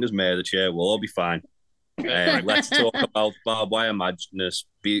such thing as Murder Chair. We'll all be fine. Let's talk about Barbed Wire Madness,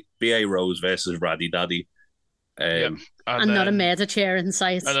 B.A. Rose versus Raddy Daddy. And not a Murder Chair in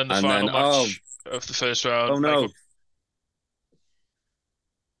sight. And then the final match of the first round. Oh no!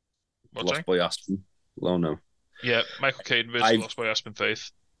 What's Lost Boy Aspen. Oh no! Yeah, Michael Caine versus Lost Boy Aspen Faith.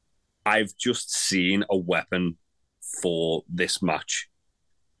 I've just seen a weapon for this match,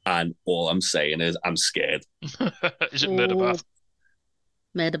 and all I'm saying is I'm scared. Is it Murder Bath?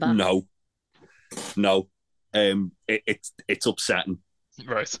 Murder Bath. No. It's upsetting.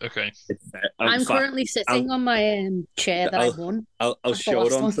 Right. Okay. I'm currently sitting on my chair that I won. I'll show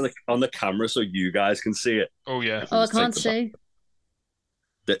it on the camera so you guys can see it. Oh yeah. Oh, I can't see.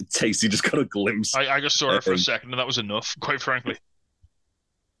 Tasty just got a glimpse. I just saw it for a second, and that was enough. Quite frankly.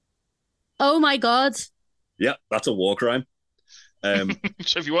 Oh my god. Yeah, that's a war crime.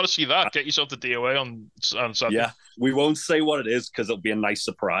 So if you want to see that, get yourself the DOA on Saturday. Yeah, we won't say what it is because it'll be a nice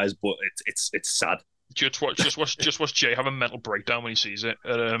surprise, but it's sad. Just watch Jay have a mental breakdown when he sees it.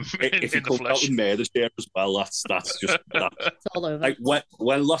 If in the flesh. Out Murder Chair as well, that's just that. It's all over. Like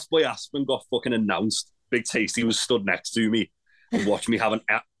when Lost Boy Aspen got fucking announced, Big Tasty was stood next to me and watched me have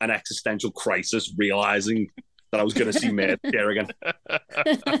an existential crisis, realizing that I was going to see Murder Chair again.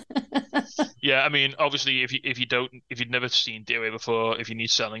 Yeah, I mean, obviously, if you've never seen DOA before, if you need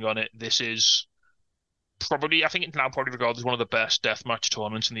selling on it, this is probably, I think it's now probably regarded as one of the best deathmatch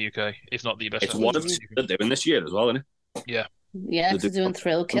tournaments in the UK, if not the best. It's one of they're doing this year as well, isn't it? Yeah. Yeah, they're doing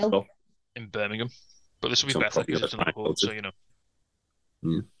Thrill Kill in Birmingham, but this will be better because it's in Liverpool, so you know.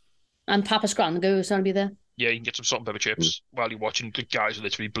 Mm. And Papa Scrango is going to be there. Yeah, you can get some salt and pepper chips while you're watching the guys who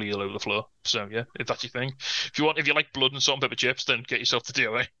literally bleed all over the floor. So yeah, if that's your thing, if you like blood and salt and pepper chips, then get yourself the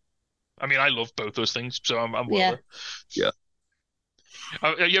DOA. I mean, I love both those things, so I'm well. Yeah.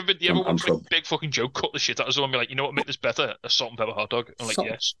 You ever watch like Big Fucking Joe cut the shit out of someone and be like, you know what, make this better? A salt and pepper hot dog. I'm like,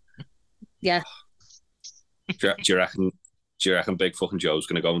 yes. Yeah. Do you reckon Big Fucking Joe's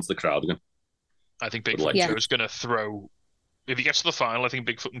going to go into the crowd again? I think Big Fucking Joe's going to throw. If he gets to the final, I think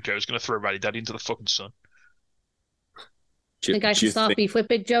Big Fucking Joe's going to throw Raddy Daddy into the fucking sun. Think I should start beef with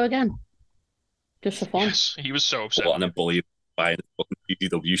Big Joe again? Just for fun. Yes, he was so upset. What, and a bully buying a fucking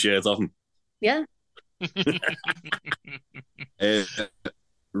GCW shirt off him? Yeah.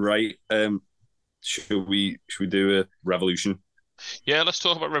 Right. Should we do a Revolution? Yeah, let's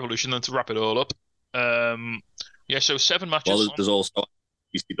talk about Revolution then to wrap it all up. Yeah, so 7 matches. Well, there's also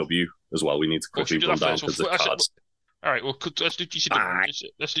GCW as well. We need to quickly run down because the cards. All right, well, let's do GCW.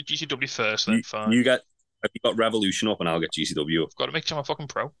 Let's do GCW first, then. Fine. Have you got Revolution up, and I'll get GCW up. I've got to make sure I'm a fucking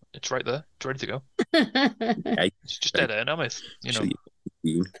pro. It's right there. It's ready to go. Okay. It's just dead air now, mate. You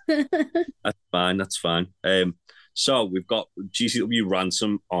know. That's fine. So we've got GCW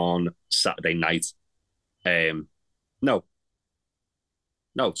Ransom on Saturday night. No,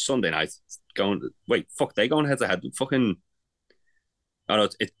 Sunday night. They going head to head. Fucking. I know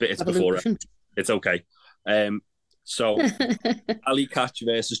it's before it. It's okay. So Ali Catch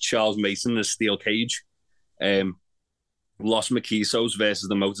versus Charles Mason in a steel cage. Los Maquisos versus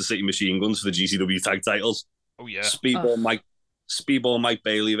the Motor City Machine Guns for the GCW tag titles. Oh yeah. Speedball Mike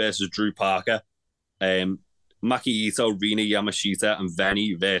Bailey versus Drew Parker. Maki Ito, Rina Yamashita, and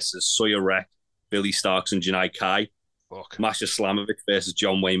Venny versus Sawyer Wreck, Billy Starks, and Janai Kai. Masha Slamovic versus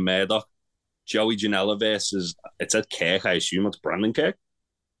John Wayne Murdoch. Joey Janela versus, it said Kirk, I assume it's Brandon Kirk.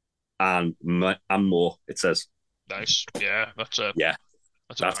 And more, it says. Nice. Yeah, that's going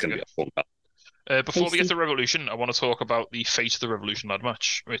to be a fun match. Before we get to Revolution, I want to talk about the Fate of the Revolution ladder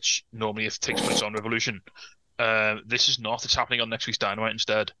match, which normally takes place on Revolution. This is not. It's happening on next week's Dynamite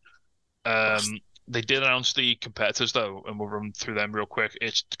instead. They did announce the competitors, though, and we'll run through them real quick.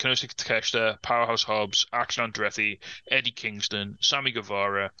 It's Konosuke Takeshita, Powerhouse Hobbs, Action Andretti, Eddie Kingston, Sammy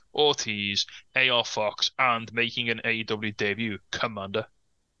Guevara, Ortiz, AR Fox, and making an AEW debut, Commander.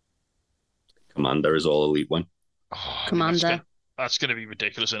 Commander is all elite one. Oh, Commander. That's going to be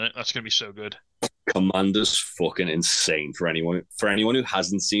ridiculous, isn't it? That's going to be so good. Commander's fucking insane for anyone who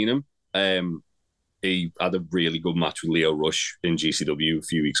hasn't seen him. He had a really good match with Leo Rush in GCW a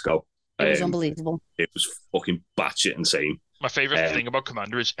few weeks ago. It was unbelievable. It was fucking batshit insane. My favorite thing about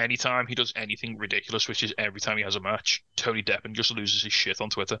Commander is anytime he does anything ridiculous, which is every time he has a match, Tony Deppen just loses his shit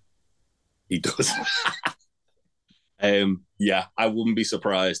on Twitter. He does. Yeah, I wouldn't be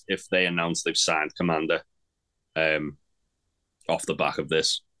surprised if they announce they've signed Commander off the back of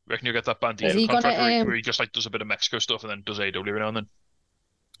this. Reckon you'll get that Is Bandito he contract gonna, where he just like does a bit of Mexico stuff and then does AEW every now and then.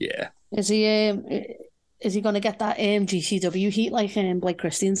 Yeah. Is he going to get that GCW heat like Blake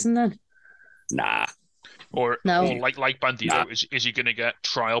Christensen then? Nah. Or No. like Bandito, Nah. is he going to get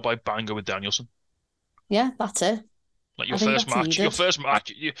trial by Banger with Danielson? Yeah, that's it. Like I think that's needed. Your first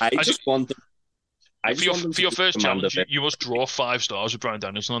match. I just want them. For your to first do Commander challenge, bit. you must draw 5 stars with Brian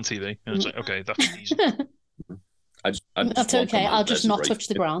Danielson on TV, and it's like, okay, that's easy. I just That's want okay. I'll Commander just as a not right touch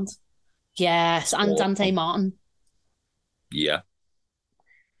the fit. ground. Yes, and Or- Dante Martin. Yeah,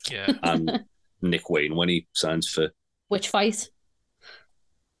 Yeah. and Nick Wayne when he signs for. Which fight?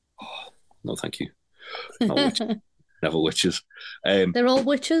 No, thank you. No witches. Never witches. They're all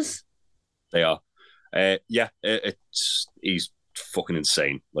witches. They are. Yeah, he's fucking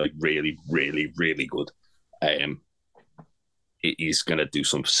insane. Like really, really, really good. He's gonna do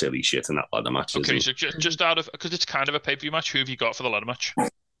some silly shit in that ladder match. Okay, isn't so just out of, because it's kind of a pay-per-view match, who have you got for the ladder match? he?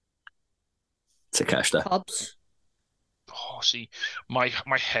 Takeshita. Hobbs. Oh, see, my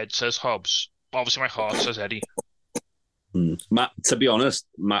head says Hobbs. Obviously, my heart says Eddie. Matt. To be honest,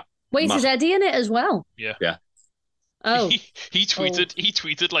 Matt. Wait, Matt- is Eddie in it as well? Yeah. Yeah. Oh, He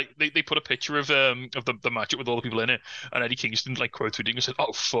tweeted like they put a picture of the matchup with all the people in it, and Eddie Kingston like quote tweeting and said,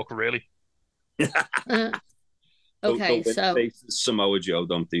 "Oh fuck, really?" okay. They'll So, face Samoa Joe,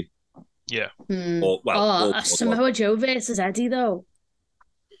 don't they? Yeah. Samoa Joe versus Eddie though.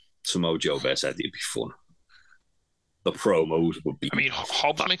 Samoa Joe versus Eddie would be fun. The promos would be. I mean,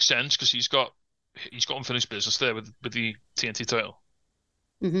 Hobbs makes sense because he's got unfinished business there with the TNT title,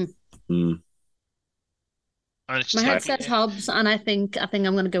 Hmm Mm. My and head typically- says Hobbs, and I think I'm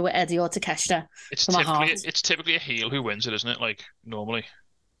going to go with Eddie or Takeshita. It's for my typically heart. a heel who wins it, isn't it? Like normally,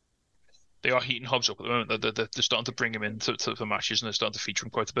 they are heating Hobbs up at the moment. They're starting to bring him into the matches, and they're starting to feature him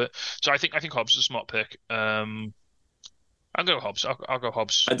quite a bit. So I think Hobbs is a smart pick. I'll go Hobbs. I'll go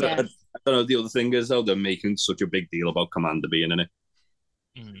Hobbs. I don't, Yeah. I don't know. The other thing is though, they're making such a big deal about Commander being in it.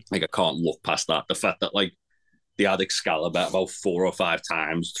 Mm. Like I can't look past that. The fact that like they had Excalibur about 4 or 5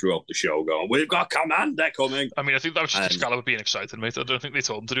 times throughout the show, going, "We've got Commander coming." I mean, I think that was just And- Excalibur being excited, mate. I don't think they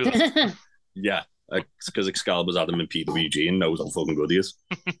told him to do that. Yeah, because Excalibur's had him in PWG and knows how fucking good he is.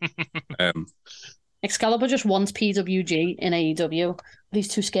 Excalibur just wants PWG in AEW, but he's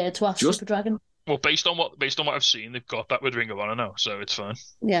too scared to ask Just- Super Dragon. Well, based on what I've seen, they've got that with Ring of Honor now, so it's fine.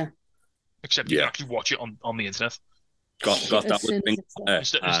 Yeah. Except you Yeah. can actually watch it on the internet got that As soon with as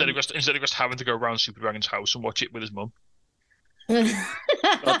it's there. instead of just having to go around Super Dragon's house and watch it with his mum.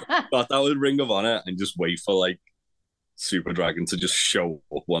 got that with Ring of Honor and just wait for like Super Dragon to just show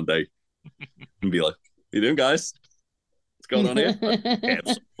up one day and be like, "How you doing, guys? What's going on here?" Yeah,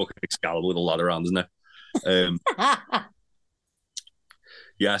 it's fucking Excalibur with a ladder around, isn't it?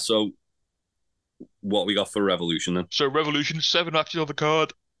 Yeah. So, what we got for Revolution then? So Revolution, 7 matches on the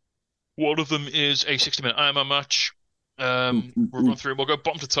card. One of them is a 60-minute Iron Man match. We'll run through. We'll go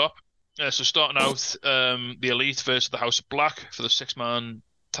bottom to top. So starting out, the Elite versus the House of Black for the 6-man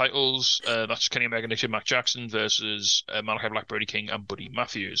titles. That's Kenny Omega, Nick and Matt Jackson versus Malachi Black, Brody King, and Buddy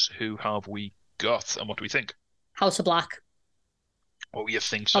Matthews. Who have we got, and what do we think? House of Black. Oh, you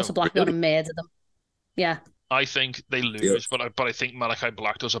think so? House of Black gonna murder them. Yeah. I think they lose, Yeah. but I think Malachi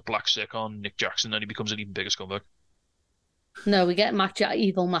Black does a black sick on Nick Jackson, and he becomes an even bigger scumbag. No, we get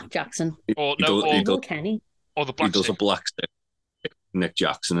evil Matt Jackson. Or He no, does- he Evil does- Kenny. or the He black does a sick. black stick. Nick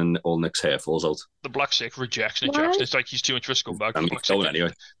Jackson and all Nick's hair falls out. The black sick rejects Nick Why? Jackson. It's like he's too much of a scumbag. And The he's black going sick,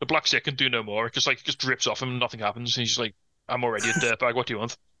 anyway. the black sick can do no more. It just drips off him and nothing happens. And he's just like, I'm already a dirtbag. What do you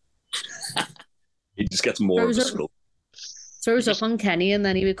want? He just gets more of a Throws up- skull. Throws up on Kenny and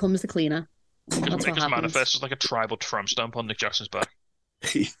then he becomes the cleaner. Because That's what happens. manifests as like a tribal tramp stamp on Nick Jackson's back.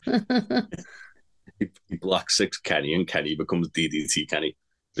 He black six Kenny and Kenny becomes DDT Kenny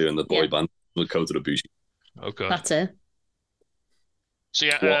doing the boy Yeah. band with Kota Ibushi. Okay. That's it. So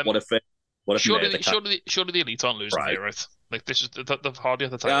yeah, What if surely Murder Cat- the Elite aren't losing Right. here, right? Like this is the hardly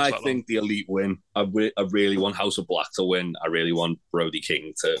at the Yeah, titles I that think the Elite win. I really want House of Black to win. I really want Brody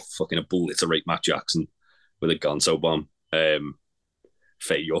King to fucking obliterate Matt Jackson with a Gonzo bomb.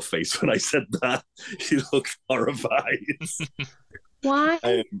 Faye, your face when I said that, you looked horrified. Why?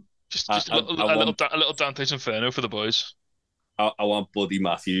 Just I a little Dante's Inferno for the boys. I want Buddy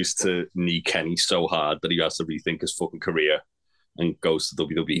Matthews to knee Kenny so hard that he has to rethink his fucking career and goes to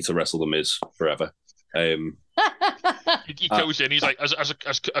WWE to wrestle The Miz forever. He goes in. He's like, as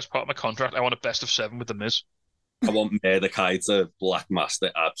part of my contract, I want a best of 7 with the Miz. I want Mordecai to Black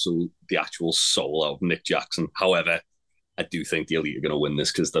Master the actual soul out of Nick Jackson. However, I do think the Elite are going to win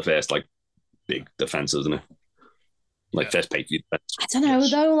this because the first like big defense, isn't it? Like first pay-per-view defense. I don't know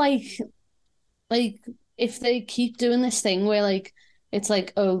though, like if they keep doing this thing where like it's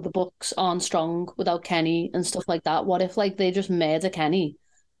like, oh, the Bucks aren't strong without Kenny and stuff like that. What if like they just murder Kenny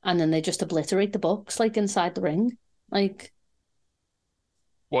and then they just obliterate the Bucks like inside the ring? Like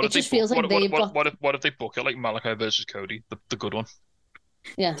What it if they just feels like they've got what if they book it like Malachi versus Cody, the good one?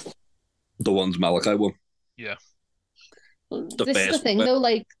 yeah. The ones Malachi won. Yeah. This is the thing though,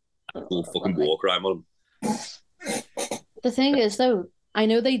 like Full fucking war crime on him. the thing is though, I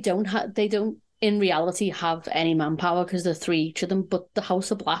know they don't in reality have any manpower because they're three each of them, but the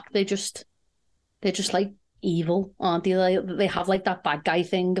House of Black, they're just like evil, aren't they? Like, they have like that bad guy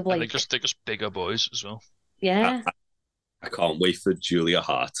thing of like And they're just bigger boys as well. yeah. I can't wait for Julia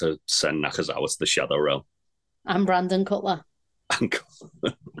Hart to send Nakazawa to the Shadow Realm And Brandon Cutler. and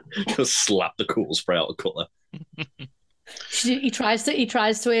just slap the cool spray out of Cutler. He tries to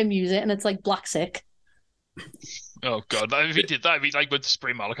use it and it's like black sick. Oh god! If he did that, if he like went to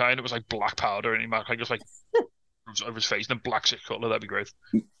spray Malachi and it was like black powder and Malachi just like over his face and then black sick Cutler, that'd be great.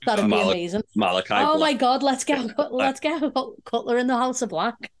 That'd be amazing. Malachi Oh Black, my god, let's get Cutler in the House of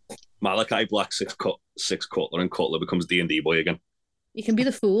Black. Malachi Black six Cutler, and Cutler becomes D&D boy again. You can be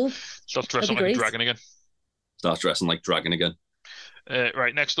the fool. Starts dressing That'd be like a great. dragon again. Starts dressing like Dragon again.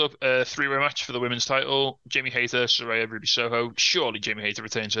 Right, next up, three-way match for the women's title. Jamie Hayter, Saraya, Ruby Soho. Surely Jamie Hayter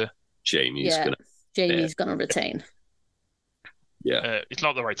retains her. Jamie's gonna. Jamie's gonna retain. Yeah. It's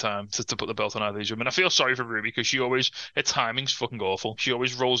not the right time to put the belt on either of these women. I feel sorry for Ruby because her timing's fucking awful. She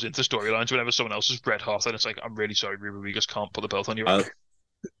always rolls into storylines whenever someone else is red hot, and it's like, I'm really sorry, Ruby, we just can't put the belt on you. I've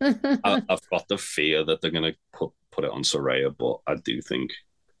got the fear that they're gonna put it on Saraya, but I do think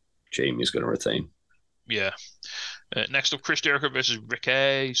Jamie's gonna retain. Yeah. Next up, Chris Jericho versus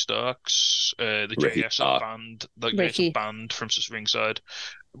Ricky Starks. The Ricky JS Stark. are banned. The JS Ricky. are banned from ringside.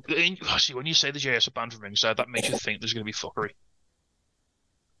 See, when you say the JS are banned from ringside, that makes you think there's going to be fuckery.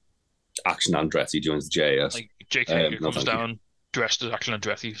 Action Andretti joins the JS. Like Jake Hager No, comes thank you. down dressed as Action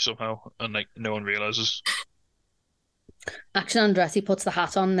Andretti somehow, and like no one realizes. Action Andretti puts the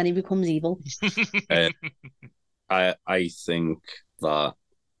hat on and then he becomes evil. I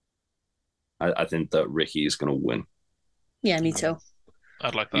think that Ricky is gonna win. Yeah, me too.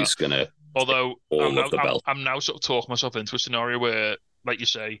 I'd like that. He's gonna Although all of the belt. I'm now sort of talking myself into a scenario where, like you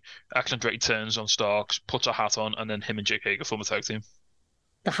say, Action Andretti turns on Starks, puts a hat on, and then him and Jake Hager form a tag team.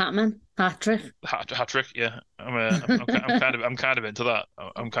 The Hatman, hat trick. Hat trick, yeah. I'm kind of into that.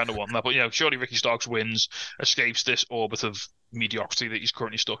 I'm kind of wanting that. But surely Ricky Starks wins, escapes this orbit of mediocrity that he's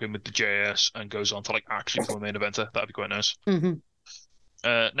currently stuck in with the JS, and goes on to like actually become a main eventer. That'd be quite nice.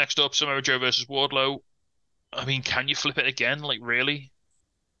 Mm-hmm. Next up, Samoa Joe versus Wardlow. I mean, can you flip it again? Like really?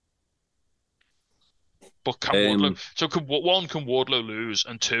 But can Wardlow? So can Wardlow lose,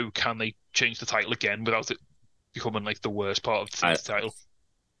 and two, can they change the title again without it becoming like the worst part of the title?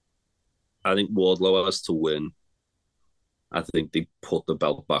 I think Wardlow has to win. I think they put the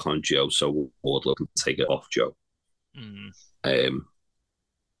belt back on Joe so Wardlow can take it off Joe.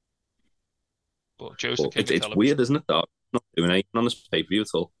 But Joe's the king of it's television. weird, isn't it? That not doing anything on this pay-per-view at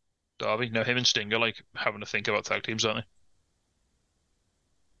all. Darby, no, him and Sting are like having to think about tag teams, aren't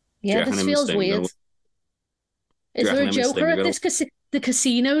Yeah, reckon this him and feels Sting weird. gonna- Is reckon there a him and Sting Joker are at gonna- this the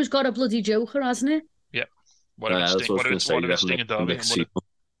casino's got a bloody Joker, hasn't it? they? What if it's That's Sting? what I was What going if it's to say. Sting and Darby? Definitely.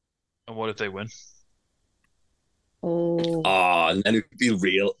 And what if they win? Oh. And then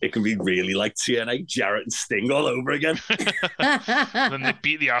it can be really like TNA, Jarrett and Sting all over again. And then they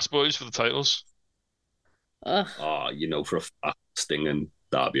beat the ass boys for the titles. Ugh. For a fact, Sting and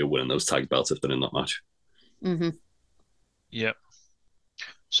Darby are winning those tag belts if they're in that match. Mm-hmm. Yep.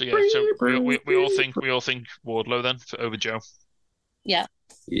 So yeah, so we all think Wardlow then over Joe. Yeah.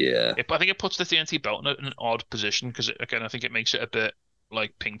 Yeah. I think it puts the TNT belt in an odd position because again I think it makes it a bit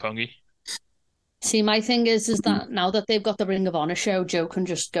like ping pongy. See, my thing is that now that they've got the Ring of Honor show, Joe can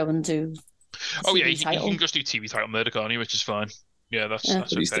just go and do. Oh yeah, TV he title. can just do TV title murder, can't he? Which is fine. Yeah, that's But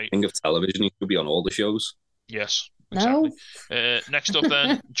he's the okay. king of television. He could be on all the shows. Yes, No. exactly. Next up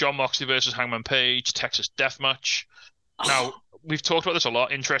then, John Moxley versus Hangman Page, Texas Death Match. Now, we've talked about this a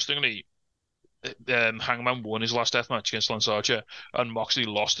lot. Interestingly, Hangman won his last death match against Lance Archer, and Moxley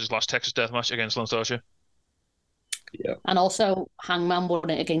lost his last Texas Death Match against Lance Archer. Yeah. And also, Hangman won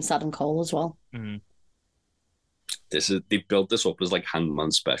it against Adam Cole as well. Mm. They built this up as like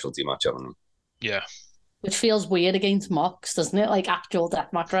Hangman's specialty match, haven't they? Yeah. Which feels weird against Mox, doesn't it? Like actual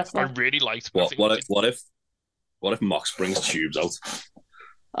deathmatch I wrestling. really liked. What if Mox brings tubes out?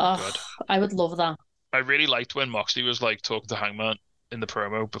 Oh, God. I would love that. I really liked when Moxley was like talking to Hangman in the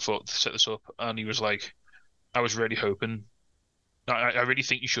promo before to set this up, and he was like, I was really hoping I really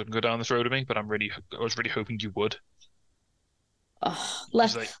think you shouldn't go down this road with me, but I was really hoping you would. Oh,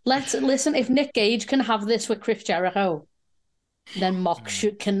 It's like, let's listen. If Nick Gage can have this with Chris Jericho, then Mox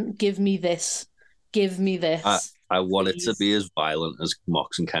can give me this. Give me this. I want it to please. be as violent as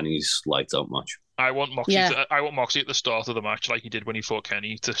Mox and Kenny's lights out match. I want Moxie. Yeah. I want Moxie at the start of the match, like he did when he fought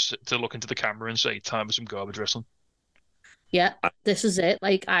Kenny, to look into the camera and say, "Time for some garbage wrestling." Yeah, this is it.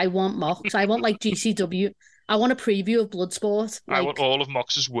 Like, I want Mox. I want like GCW. I want a preview of Bloodsport. I Like, want all of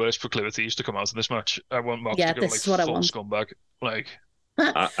Mox's worst proclivities to come out in this match. I want Mox Yeah, to go this like is what I full want. scumbag. Like,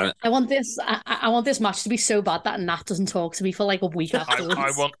 I want this. I want this match to be so bad that Nat doesn't talk to me for like a week afterwards.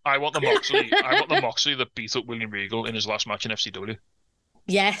 I want the Moxley. I want the Moxley that beat up William Regal in his last match in FCW.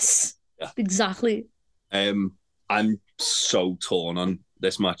 Yes, Yeah. exactly. I'm so torn on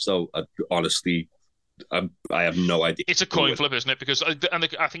this match, though. Honestly, I have no idea. It's a coin flip, isn't it? Because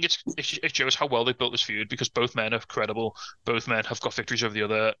I think it shows how well they built this feud, because both men are credible, both men have got victories over the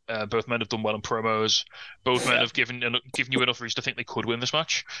other, both men have done well in promos, both men have given you enough reason to think they could win this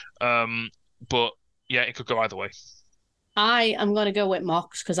match. But yeah, it could go either way. I am going to go with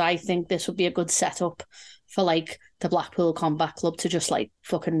Mox because I think this would be a good setup for like the Blackpool Combat Club to just like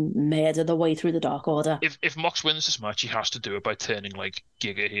fucking murder the way through the Dark Order. If Mox wins this match, he has to do it by turning like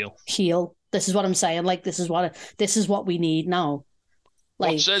Giga heel. Heel. This is what I'm saying. Like this is what we need now.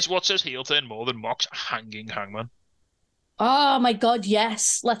 Like, What says heel turn more than Mox hanging Hangman? oh my god,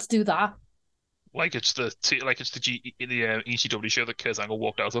 yes, let's do that. Like it's the ECW show that Kurt Angle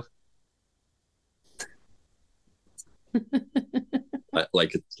walked out of.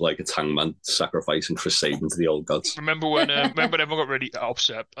 Like it's Hangman sacrificing Chris Sabin to the old gods. Remember when everyone got really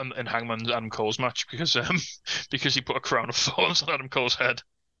upset in Hangman's Adam Cole's match because he put a crown of thorns on Adam Cole's head.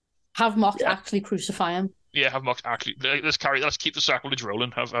 Have Mox actually crucify him. Yeah, have Mox actually let's keep the sacrilege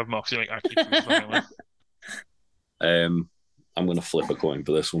rolling. Have Mox like actually crucify him. I'm gonna flip a coin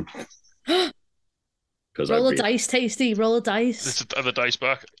for this one. Roll a dice, Tasty. Roll a dice. Are the dice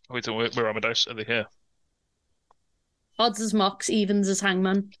back? Wait, where are my dice? Are they here? Odds as Mox, evens as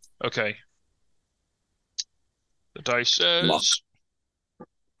Hangman. Okay. The dice says Mox.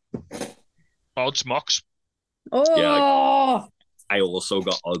 Odds Mox. Oh, Yeah, I also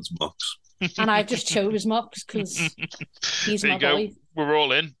got odds Mox. and I just chose Mox because he's There my you go. boy. We're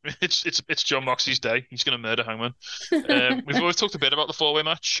all in. It's John Moxley's day. He's going to murder Hangman. We've talked a bit about the four-way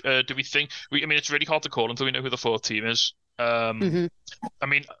match. Do we think? I mean, it's really hard to call until we know who the fourth team is. I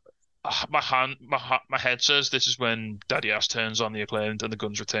mean, my head says this is when Daddy Ass turns on the Acclaimed and the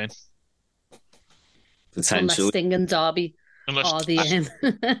Guns retain. Unless Potentially, Sting and Darby are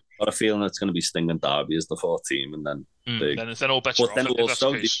the got a feeling it's going to be Sting and Darby as the fourth team, and then then all bets are but off then if that's the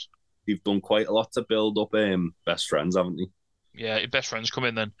also case. they've done quite a lot to build up best friends, haven't they? Yeah, best friends come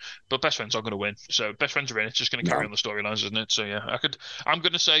in then, but best friends aren't going to win. So best friends are in. It's just going to carry on the storylines, isn't it? So yeah, I'm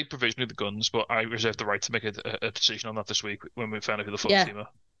going to say provisionally the Guns, but I reserve the right to make a decision on that this week when we find out who the fourth team are.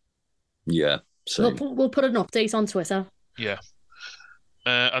 Yeah, so We'll put an update on Twitter. Yeah,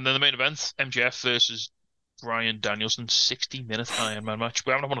 and then the main event: MJF versus Bryan Danielson, 60-minute Iron Man match.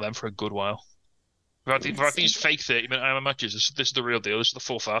 We haven't had one of them for a good while. We've had these fake 30-minute Iron Man matches. This is the real deal. This is the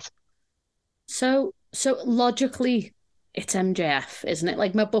full fat. So logically, it's MJF, isn't it?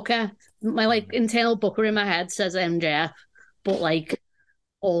 Like my like internal booker in my head says MJF, but like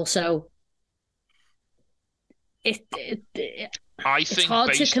also I think it's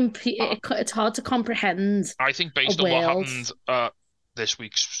hard to compete. It's hard to comprehend. I think based on what happened this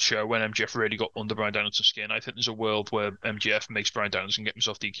week's show when MJF really got under Bryan Danielson's skin, I think there's a world where MJF makes Bryan Danielson get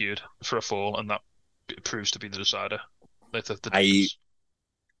himself DQ'd for a fall, and that proves to be the decider.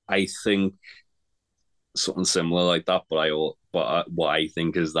 I think something similar like that, but what I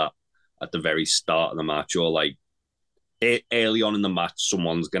think is that at the very start of the match, or like early on in the match,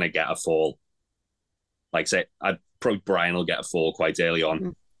 someone's gonna get a fall. Like say, probably Bryan will get a fall quite early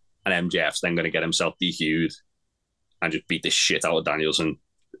on, and MJF's then gonna get himself DQ'd and just beat the shit out of Danielson,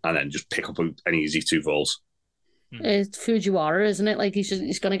 and then just pick up an easy 2 falls. It's Fujiwara, isn't it? Like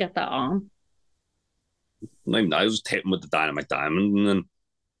he's gonna get that arm. I was hit him with the Dynamite Diamond and then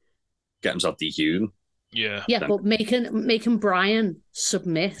get himself DQ'd. Yeah. Yeah, but making Bryan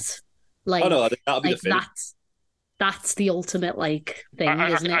submit, like, I think that'll be like the finish. That's the ultimate like thing,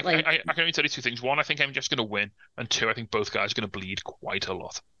 isn't it? Like, I can only tell you 2 things. 1, I think MJF's going to win, and 2, I think both guys are going to bleed quite a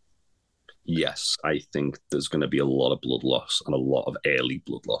lot. Yes, I think there's going to be a lot of blood loss and a lot of early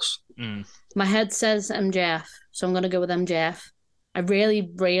blood loss. My head says MJF, so I'm going to go with MJF. I really,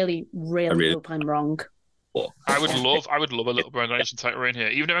 really, really hope I'm wrong. I would love a little Bryan Danielson title reign here.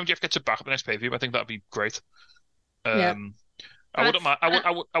 Even if MJF gets it back at the next pay-per-view, I think that'd be great. Yeah. I wouldn't mind.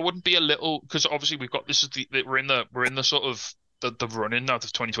 I wouldn't be a little, because obviously we've got we're in the sort of the run-in out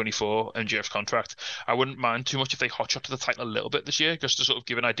of 2024 MJF's contract, I wouldn't mind too much if they hotshot to the title a little bit this year, just to sort of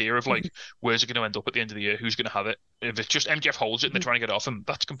give an idea of like where's it going to end up at the end of the year, who's going to have it. If it's just MJF holds it and they're trying to get it off him,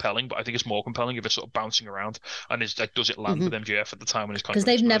 that's compelling. But I think it's more compelling if it's sort of bouncing around and is like, does it land with MJF at the time when his contract?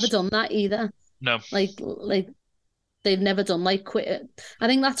 Because they've never done that either. No, like they've never done like quit. I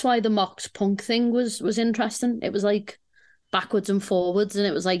think that's why the Mox Punk thing was interesting. It was like backwards and forwards, and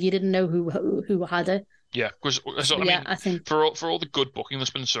it was like you didn't know who had it. Yeah, because I think for all the good booking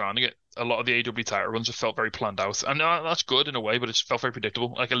that's been surrounding it, a lot of the AEW title runs have felt very planned out, and that's good in a way, but it's felt very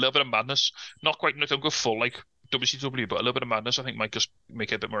predictable. Like a little bit of madness, not quite. Don't go full like WCW, but a little bit of madness, I think, might just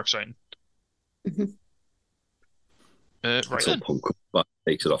make it a bit more exciting. Right then. Punk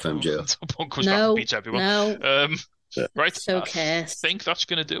takes it off MJF. Punk comes back and beats everyone. No. Right. Okay. I think that's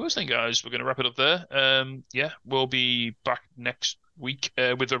going to do us then, guys. We're going to wrap it up there. We'll be back next week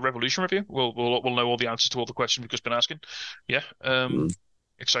with a Revolution review. We'll know all the answers to all the questions we've just been asking.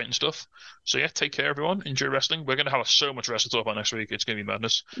 Exciting stuff. So take care, everyone. Enjoy wrestling. We're going to have so much wrestling to talk about next week. It's going to be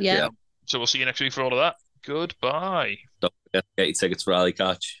madness. Yeah. So we'll see you next week for all of that. Goodbye. Don't forget to get your tickets for Alley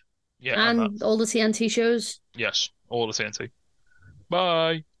Catch. Yeah. And all the TNT shows. Yes, all the TNT.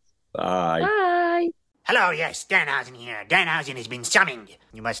 Bye. Bye. Bye. Hello, yes, Danhausen here. Danhausen has been summoned.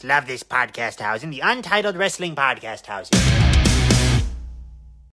 You must love this podcast housing, the Untitled Wrestling Podcast housing.